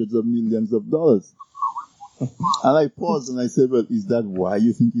of hundreds of millions of dollars. And I paused and I said, well, is that why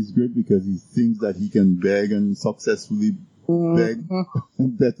you think he's great? Because he thinks that he can beg and successfully beg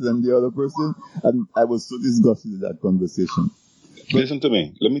better than the other person? And I was so disgusted with that conversation. Listen to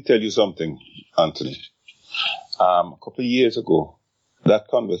me. Let me tell you something, Anthony. A couple of years ago, that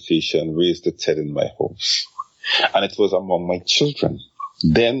conversation raised its head in my house. And it was among my children,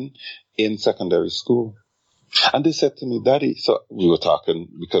 then in secondary school. And they said to me, Daddy, so we were talking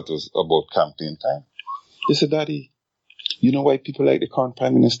because it was about campaign time. They said, Daddy, you know why people like the current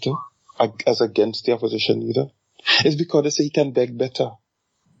Prime Minister as against the opposition leader? It's because they say he can beg better.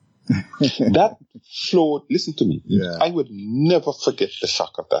 That flowed, listen to me. Yeah. I would never forget the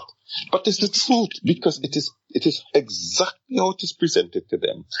shock of that. But it's the truth because it is exactly how it is presented to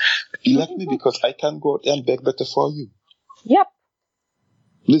them. Elect me because I can go out and beg better for you. Yep.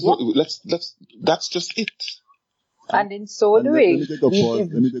 That's just it. And in so doing, let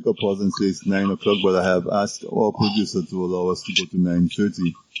me take a pause and say it's 9:00, but I have asked our producer to allow us to go to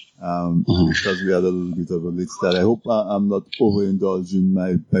 9:30. Because we had a little bit of a late start. I hope I'm not overindulging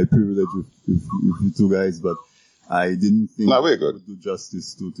my privilege with you two guys, but I didn't think we're good. would do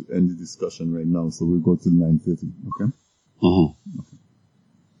justice to end the discussion right now, so we'll go till 9:30, okay? Mm-hmm. Okay.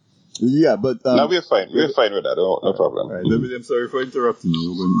 Yeah, but... no, we're fine. We're fine with that. No problem. All right. I'm sorry for interrupting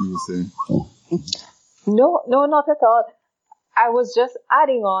you when you were saying... Oh. No, not at all. I was just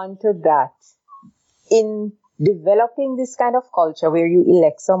adding on to that. In developing this kind of culture where you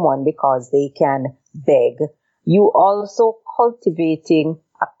elect someone because they can beg, you also cultivating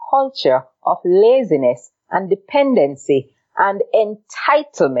a culture of laziness and dependency and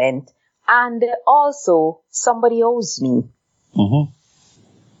entitlement and also somebody owes me. Mm-hmm.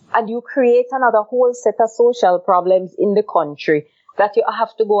 And you create another whole set of social problems in the country that you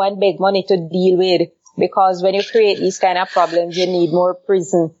have to go and beg money to deal with. Because when you create these kind of problems, you need more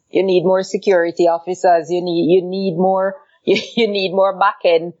prison, you need more security officers, you need more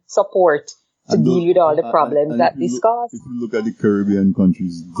back-end support to deal with all the problems that this causes. If you look at the Caribbean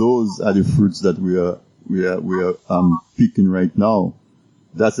countries, those are the fruits that we are picking right now.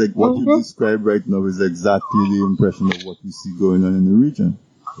 That's like what you described right now is exactly the impression of what we see going on in the region.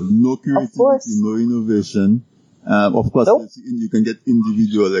 There's no creativity, no innovation. Of course, Nope. you can get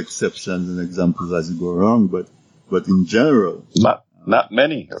individual exceptions and examples as you go along, but in general, not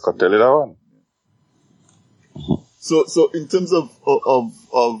many. I can tell you that one. So in terms of well,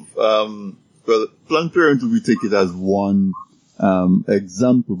 Planned Parenthood, we take it as one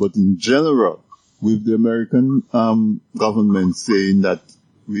example, but in general, with the American government saying that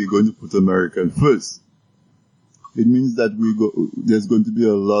we're going to put America first, it means that there's going to be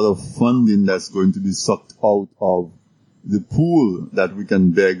a lot of funding that's going to be sucked out of the pool that we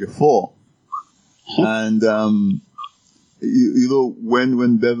can beg for. And you know,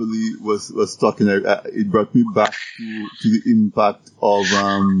 when Beverly was talking, it brought me back to the impact of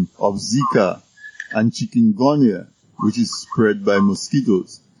Zika and chikungunya, which is spread by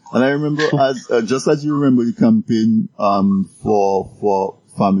mosquitoes. And I remember just as you remember the campaign, for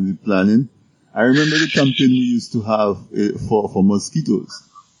family planning, I remember the campaign we used to have for mosquitoes.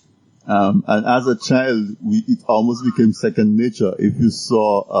 And as a child, it almost became second nature. If you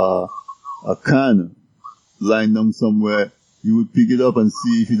saw a can lying down somewhere, you would pick it up and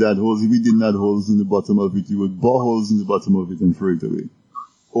see if it had holes. If it didn't have holes in the bottom of it, you would bore holes in the bottom of it and throw it away.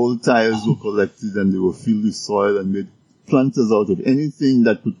 Old tires were collected and they were filled with soil and made planters out of anything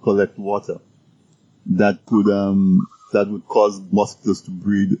that could collect water, that would cause mosquitoes to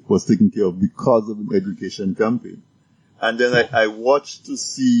breed, was taken care of because of an education campaign. And then I watched to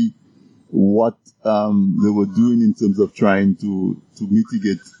see what they were doing in terms of trying to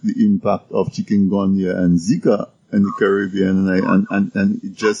mitigate the impact of chikungunya and Zika in the Caribbean, and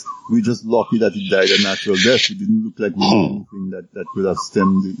we're just lucky that it died a natural death. It didn't look like we did anything that could have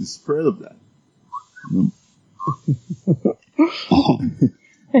stemmed the spread of that. You know?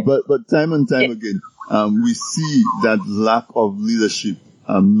 But time and time again, we see that lack of leadership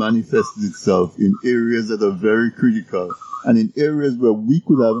manifested itself in areas that are very critical. And in areas where we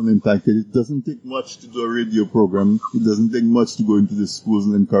could have an impact, it doesn't take much to do a radio program. It doesn't take much to go into the schools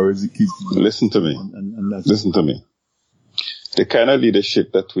and encourage the kids to do it. Listen to me. Listen to me. The kind of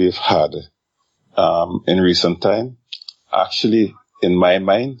leadership that we've had in recent time actually, in my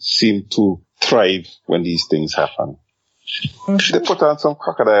mind, seem to thrive when these things happen. They put on some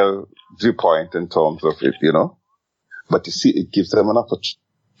crocodile viewpoint in terms of it, you know. But you see, it gives them an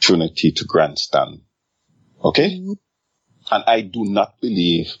opportunity to grandstand. Okay? And I do not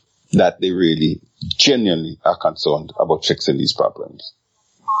believe that they really genuinely are concerned about fixing these problems.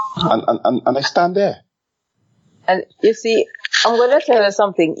 And I stand there. And you see, I'm going to tell you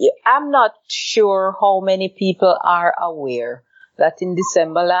something. I'm not sure how many people are aware that in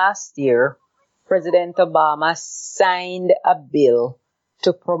December last year, President Obama signed a bill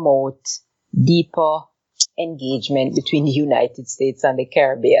to promote deeper engagement between the United States and the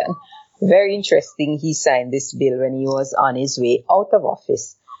Caribbean. Very interesting. He signed this bill when he was on his way out of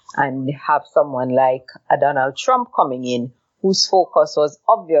office, and have someone like a Donald Trump coming in whose focus was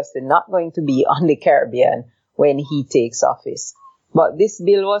obviously not going to be on the Caribbean when he takes office. But this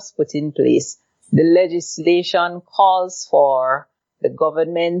bill was put in place. The legislation calls for the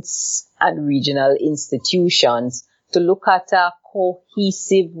governments and regional institutions to look at a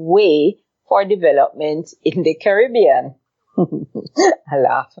cohesive way for development in the Caribbean. I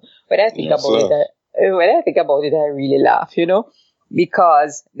laugh. When I think about it, I really laugh, you know,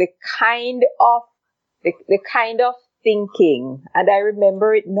 because the kind of thinking, and I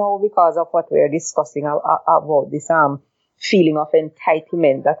remember it now because of what we're discussing about this feeling of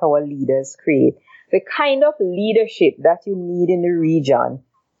entitlement that our leaders create. The kind of leadership that you need in the region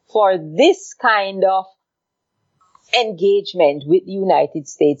for this kind of engagement with the United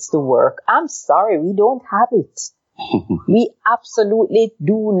States to work. I'm sorry, we don't have it. We absolutely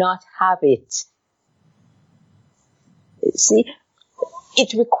do not have it. See,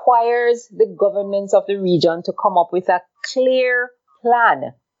 it requires the governments of the region to come up with a clear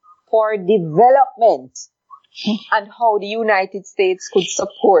plan for development and how the United States could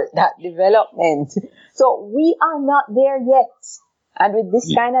support that development. So we are not there yet. And with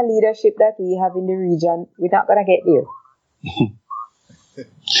this kind of leadership that we have in the region, we're not going to get there.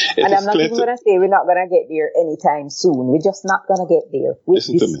 And I'm not even going to say we're not going to get there anytime soon. We're just not going to get there with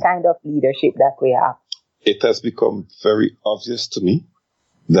this kind of leadership that we have. It has become very obvious to me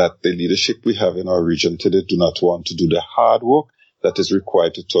that the leadership we have in our region today do not want to do the hard work that is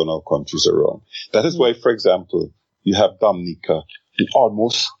required to turn our countries around. That is why, for example, you have Dominica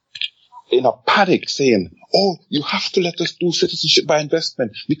almost in a panic saying, oh, you have to let us do citizenship by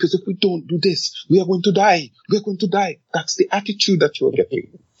investment, because if we don't do this, we are going to die. We are going to die. That's the attitude that you are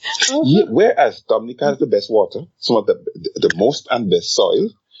getting. Whereas Dominica has the best water, some of the most and best soil,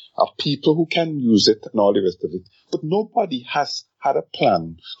 are people who can use it and all the rest of it. But nobody has had a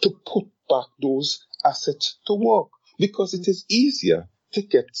plan to put back those assets to work, because it is easier to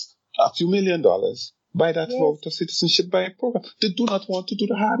get a few $1 million by that route of citizenship by a program. They do not want to do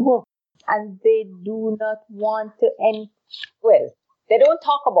the hard work. And they do not want to they don't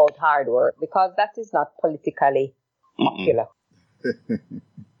talk about hard work because that is not politically popular.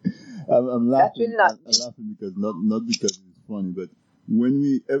 I'm laughing. I'm laughing because not because it's funny, but when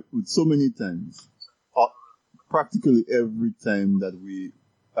we so many times, practically every time that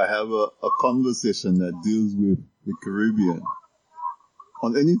I have a conversation that deals with the Caribbean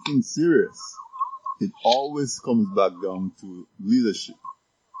on anything serious, it always comes back down to leadership.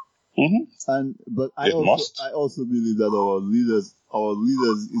 Mm-hmm. But I also believe that our leaders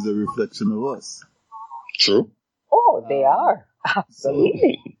is a reflection of us. True. Oh, they are.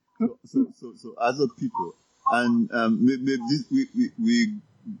 Absolutely. So as a people, and maybe we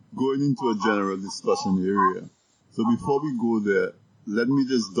going into a general discussion area. So before we go there, let me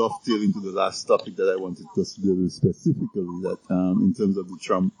just dovetail into the last topic that I wanted to deal with specifically, that in terms of the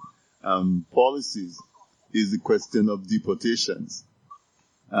Trump policies, is the question of deportations.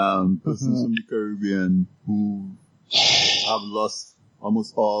 Persons from the Caribbean who have lost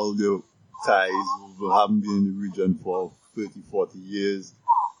almost all their ties, who haven't been in the region for 30, 40 years,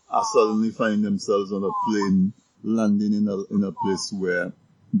 are suddenly finding themselves on a plane landing in a place where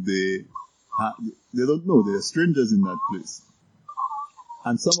they don't know, they're strangers in that place.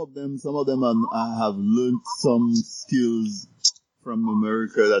 And some of them have learned some skills from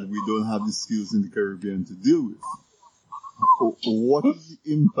America that we don't have the skills in the Caribbean to deal with. What is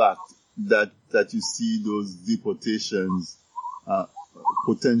the impact that you see those deportations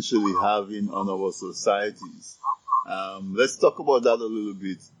potentially having on our societies? Let's talk about that a little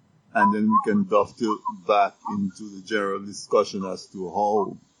bit, and then we can dovetail back into the general discussion as to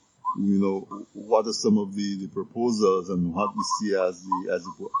how, what are some of the proposals and what we see as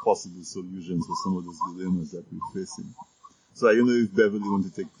the possible solutions for some of those dilemmas that we're facing. So I don't know if Beverly wants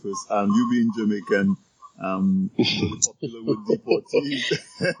to take first. You being Jamaican, popular with deportees.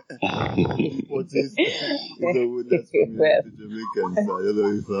 Deportees is a word that's familiar to Jamaicans. So I don't know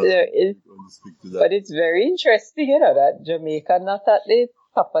if you want to speak to that. But it's very interesting, that Jamaica not at the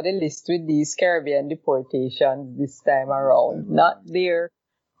top of the list with these Caribbean deportations this time around. Not there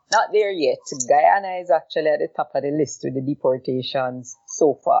yet. Guyana is actually at the top of the list with the deportations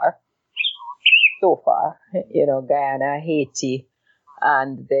so far. Guyana, Haiti,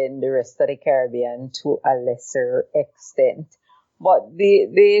 and then the rest of the Caribbean to a lesser extent. But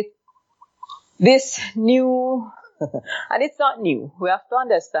this new, and it's not new. We have to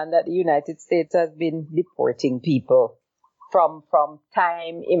understand that the United States has been deporting people from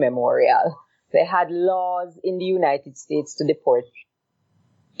time immemorial. They had laws in the United States to deport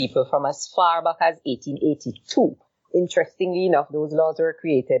people from as far back as 1882. Interestingly enough, those laws were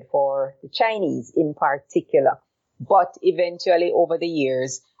created for the Chinese in particular. But eventually, over the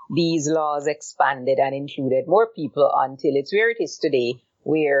years, these laws expanded and included more people until it's where it is today,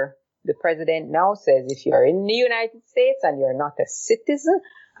 where the president now says if you're in the United States and you're not a citizen,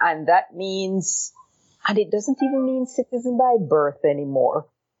 and that means, and it doesn't even mean citizen by birth anymore.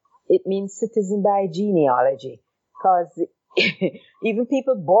 It means citizen by genealogy. Because even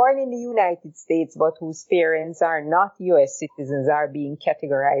people born in the United States but whose parents are not U.S. citizens are being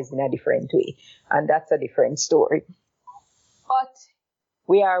categorized in a different way. And that's a different story. But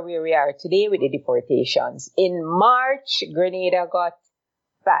we are where we are today with the deportations. In March, Grenada got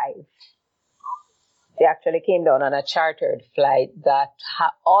 5. They actually came down on a chartered flight that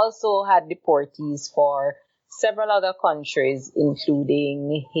also had deportees for several other countries,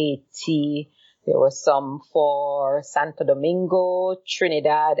 including Haiti. There was some for Santo Domingo,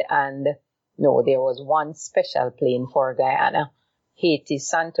 Trinidad, and there was one special plane for Guyana. Haiti,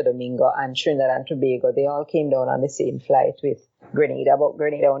 Santo Domingo, and Trinidad and Tobago. They all came down on the same flight with Grenada, but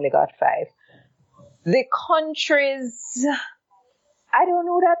Grenada only got 5. The countries, I don't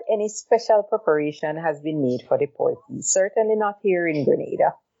know that any special preparation has been made for deportees. Certainly not here in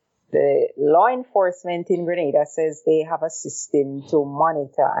Grenada. The law enforcement in Grenada says they have a system to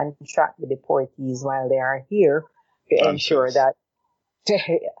monitor and track the deportees while they are here to ensure that,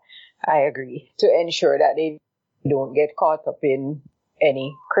 I agree, to ensure that they don't get caught up in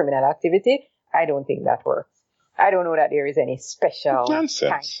any criminal activity. I don't think that works. I don't know that there is any special kind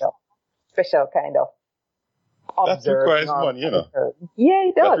of that requires money, Yeah,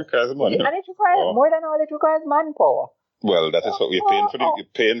 it does. That requires money. And it requires, more than all, it requires manpower. Well, that is what we're paying for. You're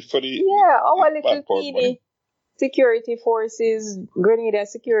paying for the our little teeny security forces,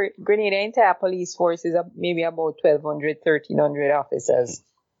 Grenada entire police force is maybe about 1,200, 1,300 officers.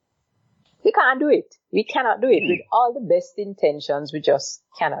 We can't do it. We cannot do it. With all the best intentions, we just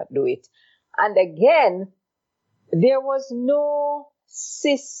cannot do it. And again, there was no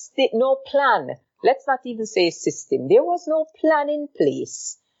system, no plan. Let's not even say system. There was no plan in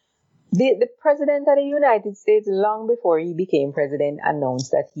place. The President of the United States, long before he became president,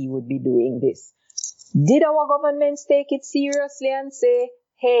 announced that he would be doing this. Did our governments take it seriously and say,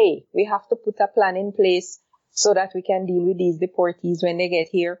 hey, we have to put a plan in place so that we can deal with these deportees when they get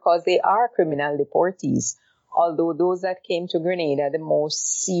here? Because they are criminal deportees. Although those that came to Grenada, the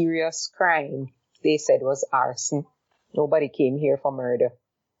most serious crime, they said, was arson. Nobody came here for murder.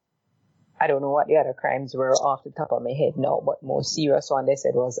 I don't know what the other crimes were off the top of my head now, but most serious one they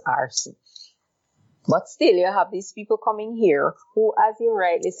said was arson. But still, you have these people coming here who, as you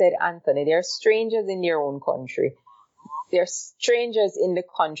rightly said, Anthony, they're strangers in their own country. They're strangers in the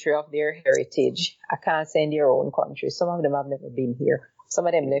country of their heritage. I can't say in their own country. Some of them have never been here. Some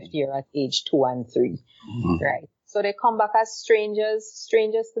of them left here at age 2 and 3. Mm-hmm. Right. So they come back as strangers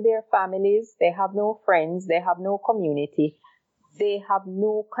to their families. They have no friends. They have no community. They have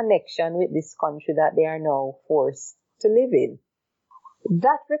no connection with this country that they are now forced to live in.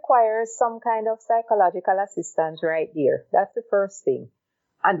 That requires some kind of psychological assistance right there. That's the first thing.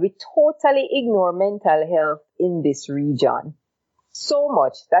 And we totally ignore mental health in this region. So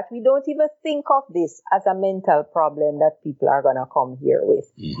much that we don't even think of this as a mental problem that people are going to come here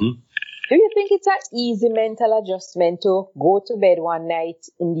with. Mm-hmm. Do you think it's an easy mental adjustment to go to bed one night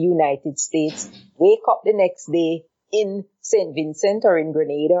in the United States, wake up the next day in St. Vincent or in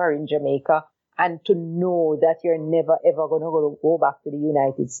Grenada or in Jamaica, and to know that you're never ever going to go back to the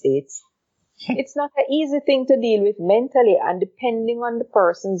United States? It's not an easy thing to deal with mentally, and depending on the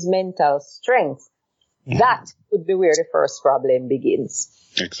person's mental strength, that could be where the first problem begins.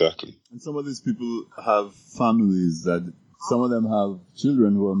 Exactly. And some of these people have families that, some of them have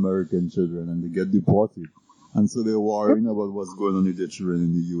children who are American children, and they get deported. And so they're worrying about what's going on with their children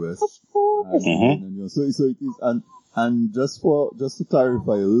in the U.S. And, so it is, and just to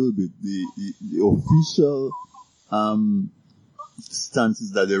clarify a little bit, the official stance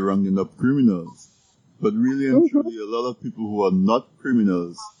is that they're rounding up criminals. But really and truly, a lot of people who are not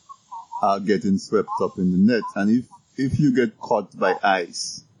criminals are getting swept up in the net. And if you get caught by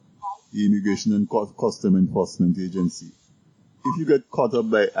ICE, the Immigration and Custom Enforcement Agency, if you get caught up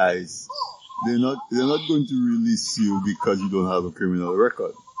by ICE, they're not going to release you because you don't have a criminal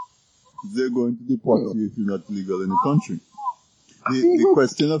record. They're going to deport you if you're not legal in the country. The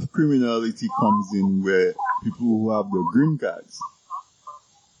question of criminality comes in where people who have their green cards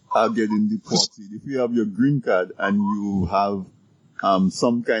are getting deported. If you have your green card and you have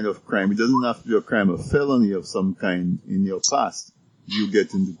some kind of crime, it doesn't have to be a crime, a felony of some kind in your past, you're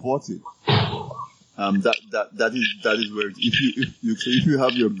getting deported. That is where if you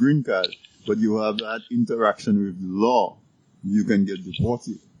have your green card but you have that interaction with the law, you can get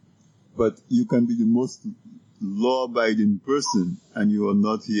deported. But you can be the most law-abiding person and you are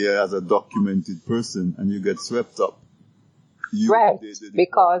not here as a documented person and you get swept up.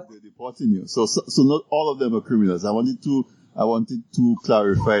 Because they're deporting you. So not all of them are criminals. I wanted to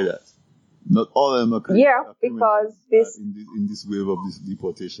clarify that. Not all of them are criminals. Yeah, because in this wave of this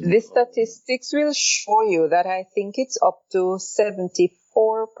deportation. The statistics will show you that I think it's up to 74%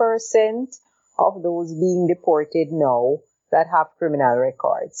 of those being deported now that have criminal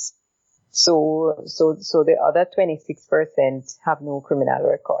records. So the other 26% have no criminal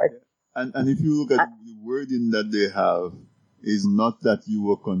record. And if you look at the wording that they have, is not that you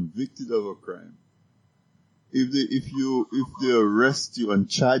were convicted of a crime. If they arrest you and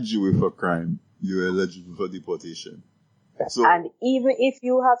charge you with a crime, you're eligible for deportation. So, and even if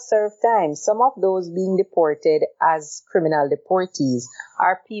you have served time, some of those being deported as criminal deportees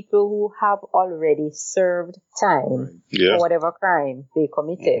are people who have already served time for whatever crime they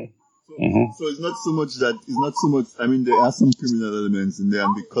committed. So it's not so much, I mean, there are some criminal elements in there,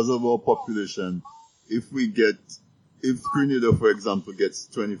 and because of our population, if Grenada, for example, gets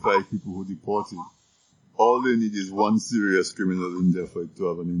 25 people who deported, all they need is one serious criminal in there for it to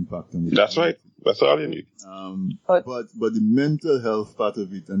have an impact on it. That's right. That's all you need. But the mental health part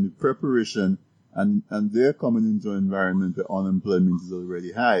of it and the preparation, and they're coming into an environment where unemployment is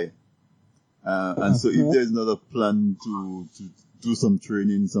already high. And so if there's not a plan to do some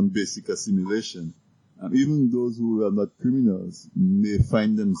training, some basic assimilation, even those who are not criminals may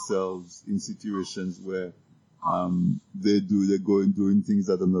find themselves in situations where they're doing things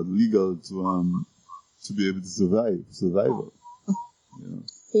that are not legal to be able to survival.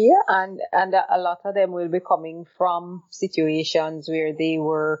 Yeah, and a lot of them will be coming from situations where they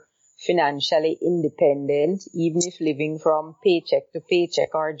were financially independent, even if living from paycheck to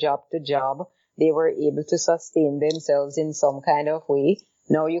paycheck or job to job, they were able to sustain themselves in some kind of way.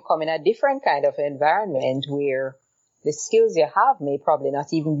 Now you come in a different kind of environment where the skills you have may probably not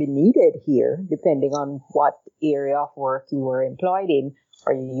even be needed here, depending on what area of work you were employed in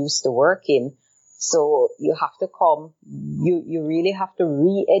or you used to work in. So you have to you really have to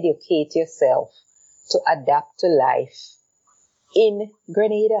re-educate yourself to adapt to life in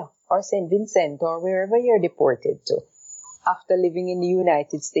Grenada or St. Vincent or wherever you're deported to, after living in the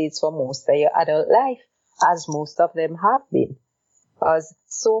United States for most of your adult life, as most of them have been. Because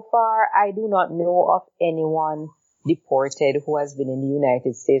so far, I do not know of anyone deported who has been in the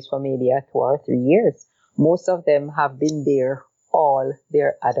United States for maybe 2 or 3 years. Most of them have been there all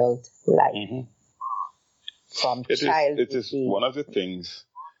their adult life. Mm-hmm. From childhood. It is one of the things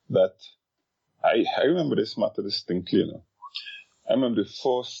that I remember this matter distinctly, you know. I remember the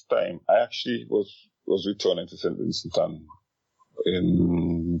first time I actually was returning to St. Vincent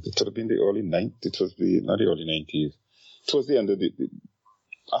it would have been the early 90s. It was not the early 90s. It was the end of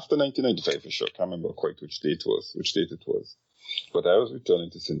after 1995 for sure. I can't remember quite which date it was. But I was returning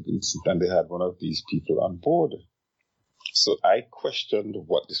to St. Vincent and they had one of these people on board. So I questioned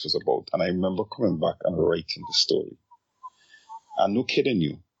what this was about. And I remember coming back and writing the story. And no kidding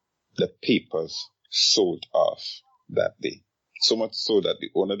you, the papers sold off that day. So much so that the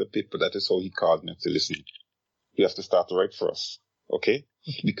owner of the paper, that is how he called me and said, listen, you have to start to write for us. Okay?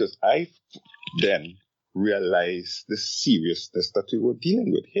 Because I then realized the seriousness that we were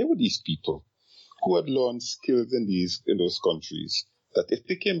dealing with. Here were these people who had learned skills in those countries that if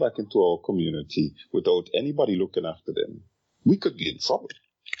they came back into our community without anybody looking after them, we could be in trouble.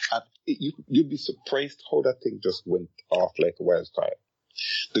 And you'd be surprised how that thing just went off like a wildfire.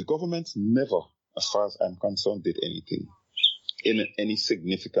 The government never, as far as I'm concerned, did anything in any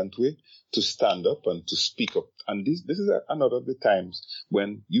significant way to stand up and to speak up. And this is another of the times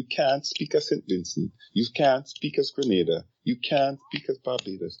when you can't speak as St. Vincent, you can't speak as Grenada, you can't speak as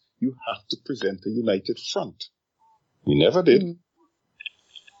Barbados. You have to present a united front. We never did. Mm-hmm.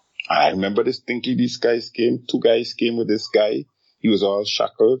 I remember distinctly two guys came with this guy. He was all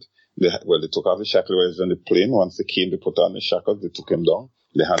shackled. They took off the shackles while he was on the plane. Once they came, they put on the shackles, they took him down.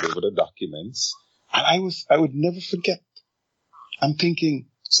 They handed over the documents. And I would never forget. I'm thinking,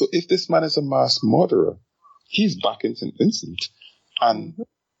 so if this man is a mass murderer, he's back in St. Vincent. And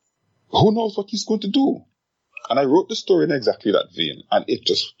who knows what he's going to do? And I wrote the story in exactly that vein. And it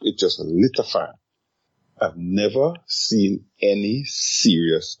just lit a fire. I've never seen any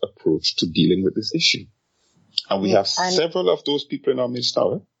serious approach to dealing with this issue. And we have several of those people in our midst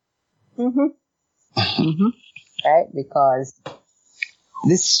now. Right, because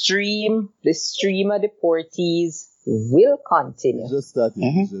the stream of deportees will continue. It's just that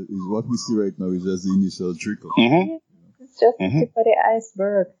is what we see right now is just the initial trickle. It's just the tip of the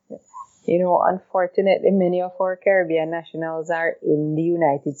iceberg. You know, unfortunately, many of our Caribbean nationals are in the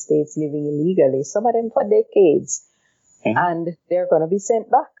United States living illegally, some of them for decades, and they're going to be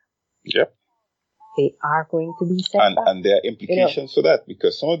sent back. Yep. They are going to be sent back. And there are implications for that,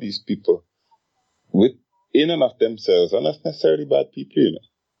 because some of these people, in and of themselves, are not necessarily bad people, you know.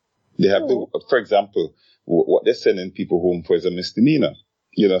 They have for example, what they're sending people home for is a misdemeanor.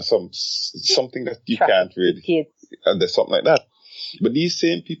 You know, something that you can't really, and there's something like that. But these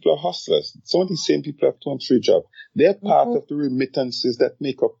same people are hustlers. Some of these same people have 2 and 3 jobs. They're part of the remittances that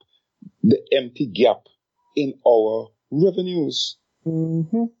make up the empty gap in our revenues.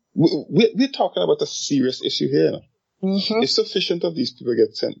 We're talking about a serious issue here. If sufficient of these people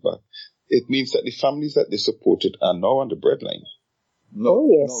get sent back, it means that the families that they supported are now on the breadline.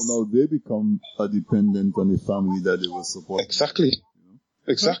 No, they become a dependent on the family that they were supporting. Exactly.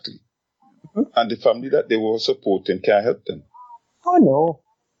 Exactly. And the family that they were supporting can't help them. Oh no,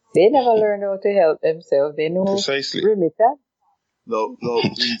 they never learned how to help themselves. They know precisely. Remittance. No.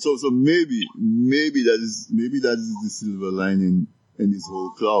 So maybe that is the silver lining in this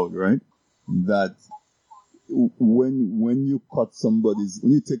whole cloud, right? That when you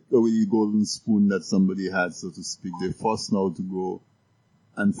when you take away the golden spoon that somebody had, so to speak, they're forced now to go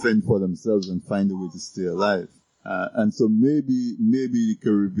and fend for themselves and find a way to stay alive. And so maybe the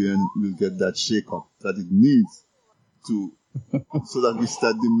Caribbean will get that shake up that it needs to. So that we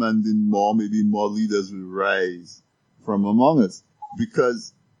start demanding more, maybe more leaders will rise from among us,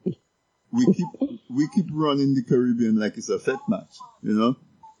 because we keep running the Caribbean like it's a fet match, you know.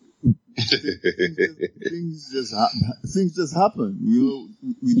 Things just happen, you know.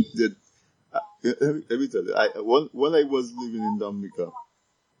 We did. Let me tell you, when I was living in Dominica,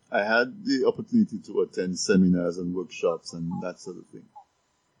 I had the opportunity to attend seminars and workshops and that sort of thing.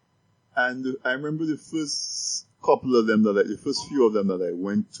 And I remember the first few of them that I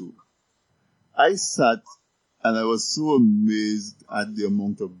went to. I sat and I was so amazed at the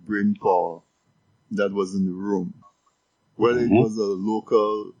amount of brain power that was in the room. Whether it was a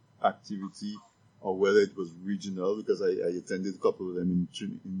local activity or whether it was regional, because I attended a couple of them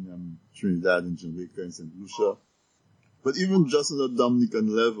in Trinidad and Jamaica and St. Lucia. But even just on a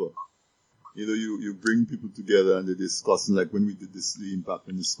Dominican level, you bring people together and they're discussing, like when we did the impact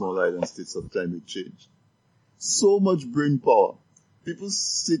on the small island states of climate change. So much brain power. People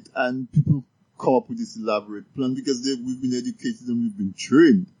sit and people come up with this elaborate plan because we've been educated and we've been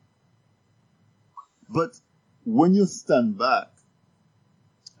trained. But when you stand back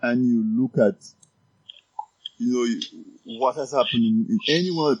and you look at, what has happened in any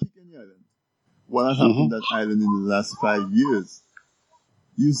island, what has happened in that island in the last 5 years,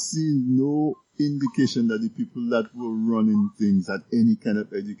 you see no indication that the people that were running things had any kind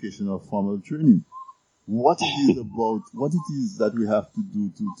of education or formal training. What it is about, what it is that we have to do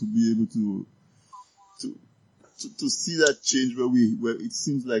to be able to see that change where it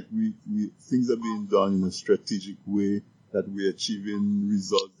seems like things are being done in a strategic way, that we're achieving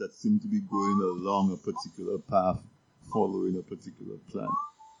results that seem to be going along a particular path, following a particular plan.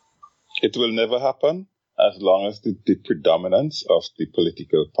 It will never happen as long as the predominance of the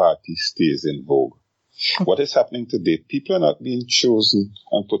political party stays in vogue. What is happening today, people are not being chosen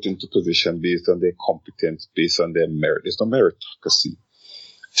and put into position based on their competence, based on their merit. There's no meritocracy.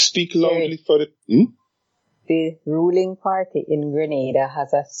 Speak loudly for the... The ruling party in Grenada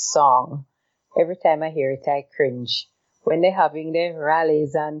has a song. Every time I hear it, I cringe. When they're having their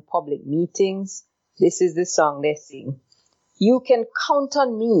rallies and public meetings, this is the song they sing. You can count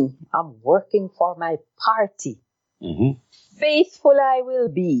on me. I'm working for my party. Faithful I will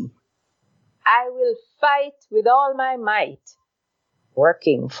be. I will fight with all my might.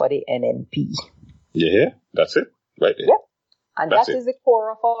 Working for the NNP. Yeah, that's it. Right there. Yep. And that is the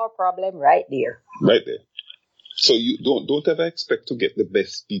core of our problem right there. Right there. So you don't ever expect to get the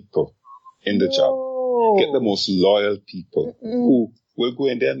best people in the job. Get the most loyal people who will go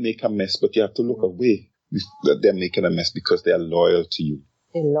in there and make a mess, but you have to look away that they're making a mess because they are loyal to you.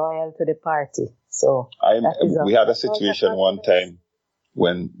 They're loyal to the party. So we had a situation one time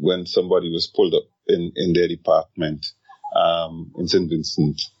when somebody was pulled up in their department in St.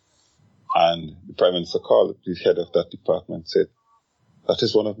 Vincent, and the Prime Minister called the head of that department, said, "That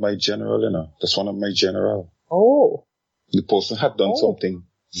is one of my general, that's one of my general." Oh. The person had done something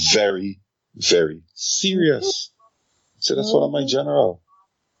very, very serious. So that's one of my general.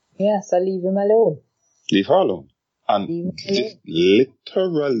 Yeah, so leave him alone. Leave her alone. And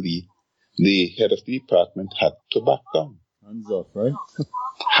literally, the head of the department had to back down. Hands off, right?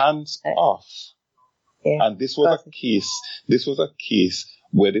 Hands off. Yeah. And this was a case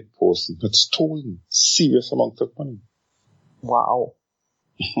where the person had stolen serious amounts of money. Wow.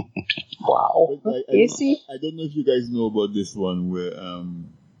 Wow. You see? I don't know if you guys know about this one where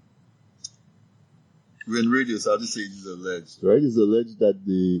when radio Saudi say it is alleged, right? It's alleged that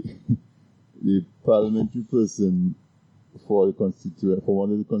the parliamentary person for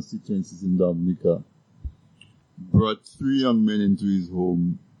one of the constituencies in Dominica brought 3 young men into his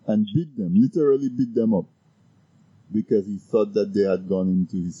home and literally beat them up, because he thought that they had gone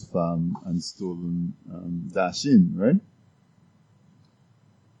into his farm and stolen dashin, right?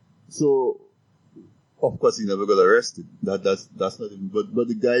 So, of course, he never got arrested. That's not even. But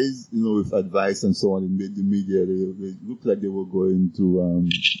the guys, with advice and so on, in the media, they looked like they were going to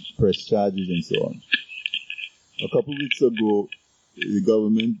press charges and so on. A couple of weeks ago, the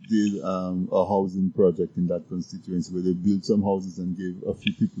government did a housing project in that constituency where they built some houses and gave a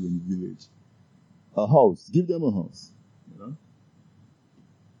few people in the village a house. Give them a house.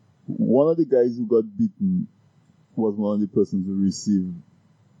 One of the guys who got beaten was one of the persons who received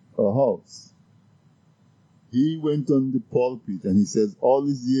a house. He went on the pulpit and he says, all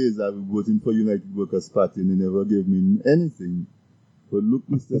these years I've been voting for United Workers' Party and they never gave me anything. But look,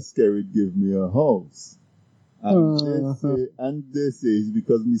 Mr. Skerritt gave me a house. And they say it's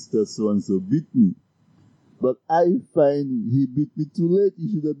because Mr. So-and-so beat me. But I find he beat me too late. He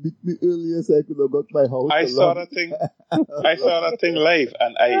should have beat me earlier so I could have got my house. I saw that thing live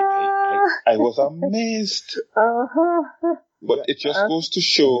and I was amazed. But it just goes to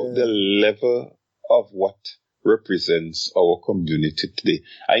show the level of what represents our community today.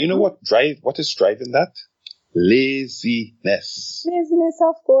 And you know what is driving that? Laziness. Laziness,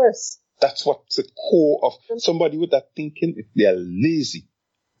 of course. That's what's the core of somebody with that thinking. If they are lazy.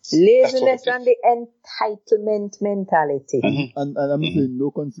 Laziness and the entitlement mentality. Mm-hmm. And I'm saying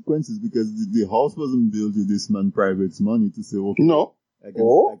no consequences, because the house wasn't built with this man private's money to say, okay, no. I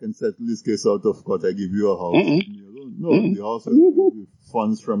can settle this case out of court. I give you a house. No, the house has to be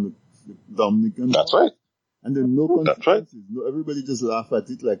funds from the Dominican. That's right. And then no consequences. That's right. No, everybody just laugh at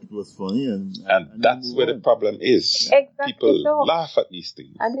it like it was funny. And that's where the problem is. Exactly. People laugh at these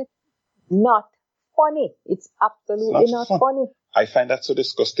things. And it's not funny. It's absolutely not funny. I find that so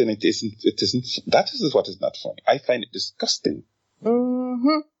disgusting. It isn't, that is what is not funny. I find it disgusting.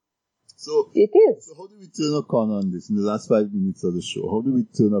 Mm-hmm. So it is. So how do we turn a corner on this in the last 5 minutes of the show? How do we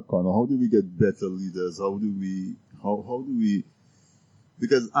turn a corner? How do we get better leaders? How do we,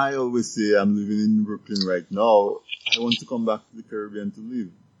 because I always say I'm living in Brooklyn right now. I want to come back to the Caribbean to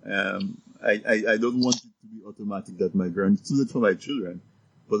live. I don't want it to be automatic that it's too late for my children,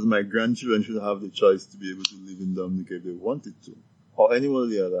 but my grandchildren should have the choice to be able to live in Dominica if they wanted to, or any one of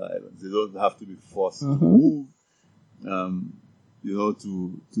the other islands. They don't have to be forced to move, to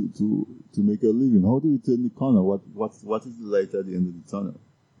make a living. How do we turn the corner? What is the light at the end of the tunnel?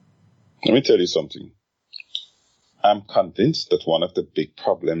 Let me tell you something. I'm convinced that one of the big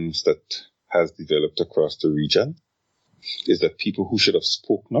problems that has developed across the region is that people who should have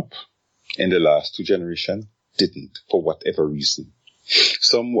spoken up in the last 2 generations didn't, for whatever reason.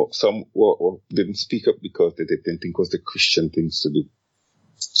 Some didn't speak up because they didn't think it was the Christian things to do.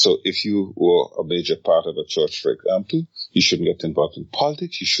 So if you were a major part of a church, for example, you shouldn't get involved in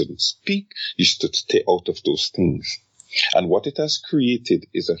politics, you shouldn't speak, you should stay out of those things. And what it has created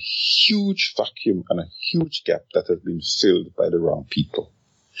is a huge vacuum and a huge gap that has been filled by the wrong people.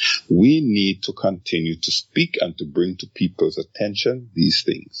 We need to continue to speak and to bring to people's attention these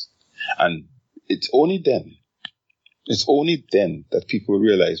things. And it's only then that people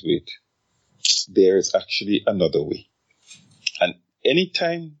realize, wait, there is actually another way. And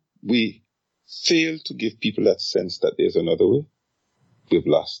anytime we fail to give people that sense that there's another way, we've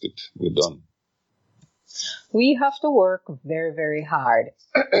lost it. We're done. We have to work very, very hard.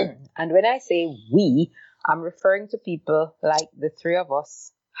 And when I say we, I'm referring to people like the 3 of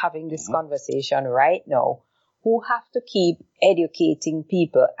us having this conversation right now, who have to keep educating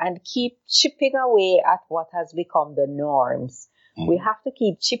people and keep chipping away at what has become the norms. We have to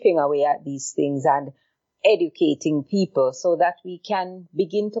keep chipping away at these things and educating people so that we can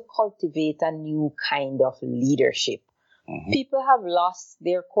begin to cultivate a new kind of leadership. People have lost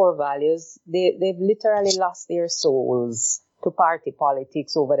their core values. They've literally lost their souls to party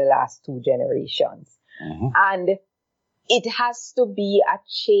politics over the last 2 generations. And it has to be a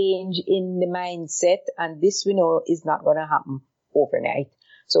change in the mindset, and this we know is not going to happen overnight.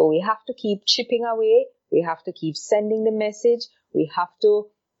 So we have to keep chipping away. We have to keep sending the message. We have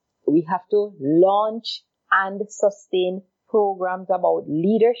to launch and sustain programs about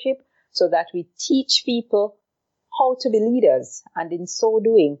leadership so that we teach people how to be leaders, and in so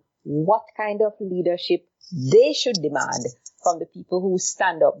doing, what kind of leadership they should demand from the people who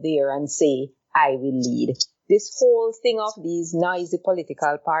stand up there and say, I will lead. This whole thing of these noisy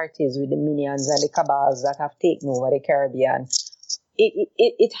political parties with the minions and the cabals that have taken over the Caribbean,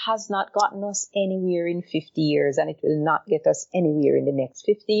 it has not gotten us anywhere in 50 years, and it will not get us anywhere in the next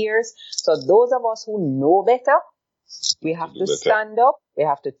 50 years. So those of us who know better, we have to stand up, we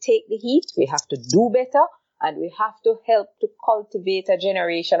have to take the heat, we have to do better, and we have to help to cultivate a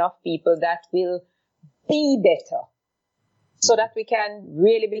generation of people that will be better, so that we can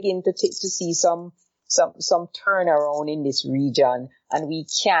really begin to see some turnaround in this region, and we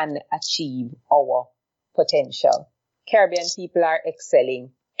can achieve our potential. Caribbean people are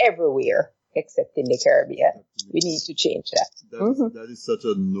excelling everywhere except in the Caribbean. We need to change that. That is such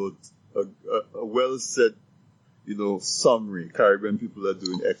a note, a well said, summary. Caribbean people are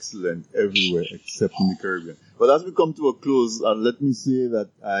doing excellent everywhere except in the Caribbean. But as we come to a close, let me say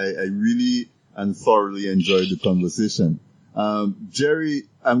that I really and thoroughly enjoyed the conversation. Jerry,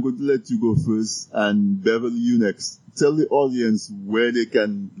 I'm going to let you go first, and Beverly, you next. Tell the audience where they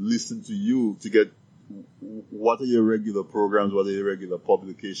can listen to you to get what are your regular programs, what are your regular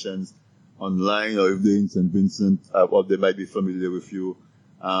publications online, or if they're in St. Vincent, or they might be familiar with you.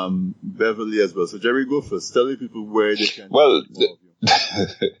 Beverly as well. So Jerry, go first. Tell the people where they can. Well,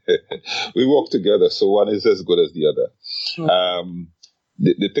 we work together, so one is as good as the other.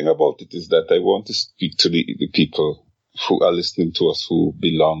 The thing about it is that I want to speak to the people who are listening to us, who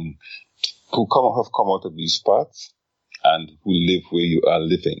have come out of these parts and who live where you are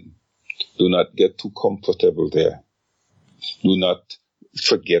living. Do not get too comfortable there. Do not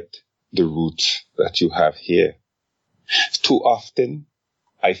forget the roots that you have here. Too often,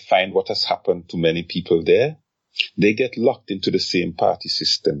 I find what has happened to many people there, they get locked into the same party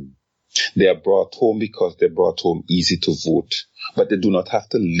system. They are brought home because they're brought home easy to vote, but they do not have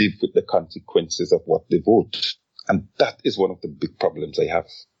to live with the consequences of what they vote. And that is one of the big problems I have.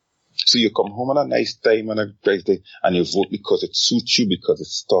 So you come home on a nice time on a great day and you vote because it suits you, because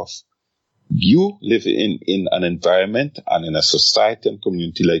it's tough. You live in an environment and in a society and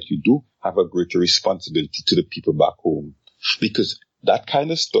community like you do, have a greater responsibility to the people back home. Because that kind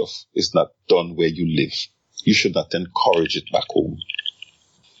of stuff is not done where you live. You should not encourage it back home.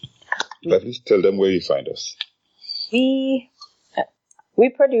 But please tell them where you find us. We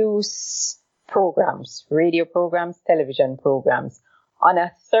produce programs, radio programs, television programs. On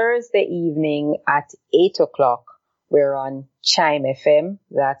a Thursday evening at 8 o'clock, we're on Chime FM.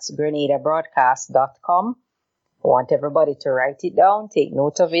 That's GrenadaBroadcast.com. I want everybody to write it down, take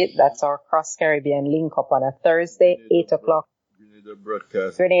note of it. That's our Cross-Caribbean link up on a Thursday, 8 o'clock.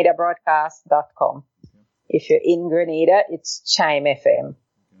 GrenadaBroadcast.com. If you're in Grenada, it's Chime FM.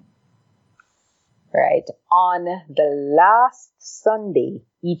 Right. On the last Sunday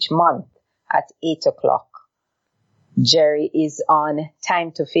each month at 8 o'clock, Jerry is on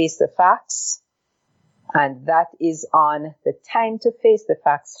Time to Face the Facts, and that is on the Time to Face the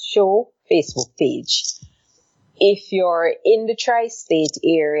Facts show Facebook page. If you're in the tri-state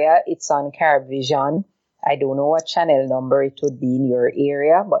area, it's on CaribVision. I don't know what channel number it would be in your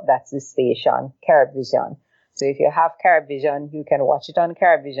area, but that's the station, CaribVision. So if you have CaribVision, you can watch it on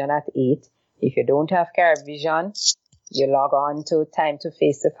CaribVision at 8. If you don't have CaribVision, you log on to Time to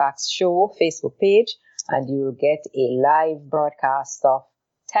Face the Facts show Facebook page, and you will get a live broadcast of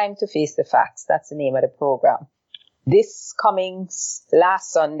Time to Face the Facts. That's the name of the program. This coming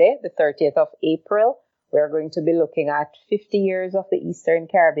last Sunday, the 30th of April, we're going to be looking at 50 years of the Eastern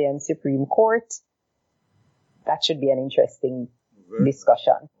Caribbean Supreme Court. That should be an interesting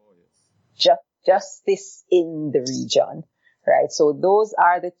discussion. Justice in the region, right? So those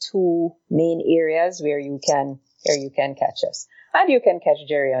are the two main areas where you can catch us. And you can catch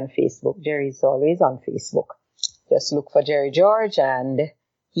Jerry on Facebook. Jerry's always on Facebook. Just look for Jerry George, and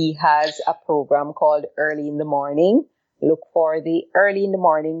he has a program called Early in the Morning. Look for the Early in the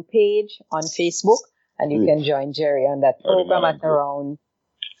Morning page on Facebook, and you can join Jerry on that program at around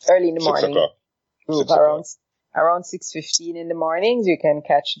early in the morning. Around 6:15 in the mornings. You can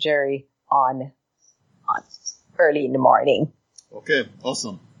catch Jerry on Early in the Morning. Okay,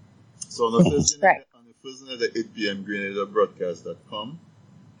 awesome. So on the Thursday night, at 8 p.m. GrenadaBroadcast.com,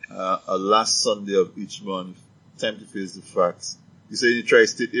 last Sunday of each month, Time to Face the Facts. You say in the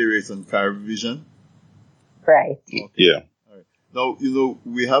tri-state area, it's on CaribVision? Right. Okay. Yeah. All right. Now,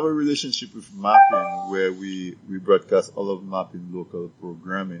 we have a relationship with Mapping where we broadcast all of Mapping local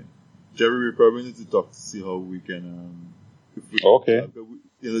programming. Jerry, we probably need to talk to see how we can, okay.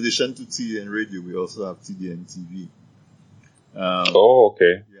 In addition to TDN radio, we also have TDN TV.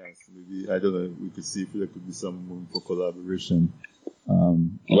 Okay. Yeah, so maybe, I don't know, we could see if there could be some room for collaboration.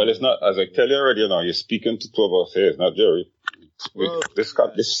 Well, it's not, as I tell you already now, you're speaking to two of us here, it's not Jerry. Well, this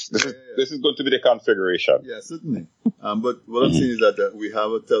is going to be the configuration. Yeah, certainly. But what I'm saying is that we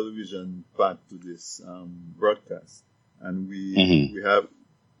have a television part to this broadcast, and we have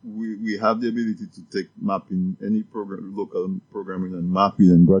the ability to take Mapping, any program, local programming on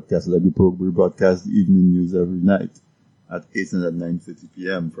Mapping and broadcast. Like we broadcast the evening news every night at 8 and at 9:30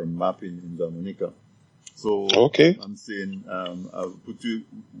 p.m. from Mapping in Dominica. So okay. I'm saying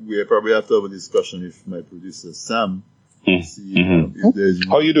we probably have to have a discussion with my producer Sam. See if there's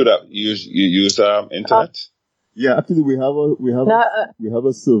how you do that? You use internet? Yeah, actually we have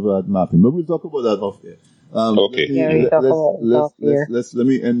a server at Mapping, but we'll talk about that off air. Okay. Let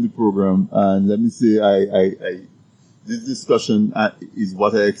me end the program, and let me say this discussion is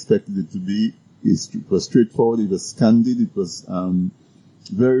what I expected it to be. It was straightforward, it was candid, it was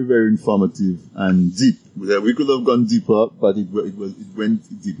very, very informative and deep. We could have gone deeper, but it went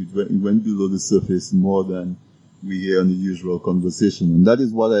deep. It went below the surface more than we hear in the usual conversation. And that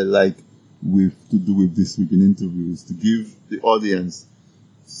is what I like to do with This Week in Interviews, to give the audience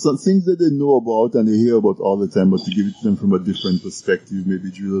some things that they know about and they hear about all the time, but to give it to them from a different perspective, maybe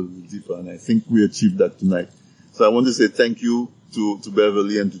drill a little deeper. And I think we achieved that tonight. So I want to say thank you to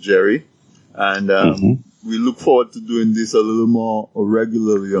Beverly and to Jerry. And we look forward to doing this a little more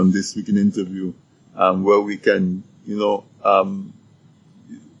regularly on This Week in Interview, where we can,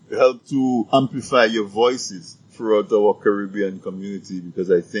 help to amplify your voices throughout our Caribbean community, because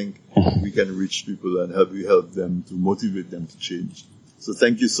I think we can reach people and help them to motivate them to change. So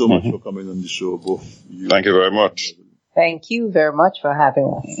thank you so much for coming on the show, both you. Thank you very much. Thank you very much for having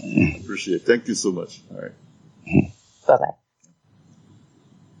us. Appreciate it. Thank you so much. All right. Bye-bye.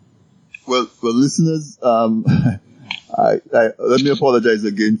 Well, listeners, let me apologize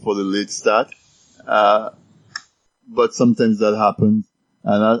again for the late start. But sometimes that happens.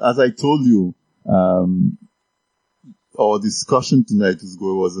 And as I told you, our discussion tonight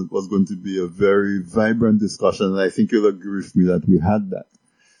was going to be a very vibrant discussion, and I think you'll agree with me that we had that.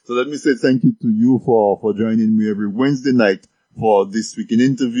 So let me say thank you to you for joining me every Wednesday night for This Week in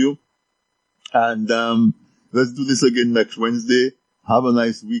Interview. And let's do this again next Wednesday. Have a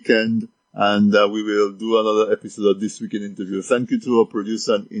nice weekend, and we will do another episode of This Week in Interview. Thank you to our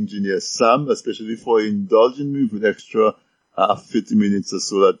producer and engineer Sam, especially for indulging me with extra 50 minutes or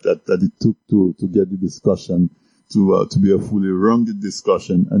so that it took to get the discussion to be a fully rounded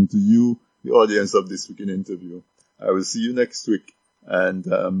discussion. And to you, the audience of This Week in Interview, I will see you next week,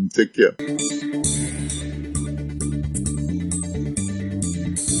 and take care.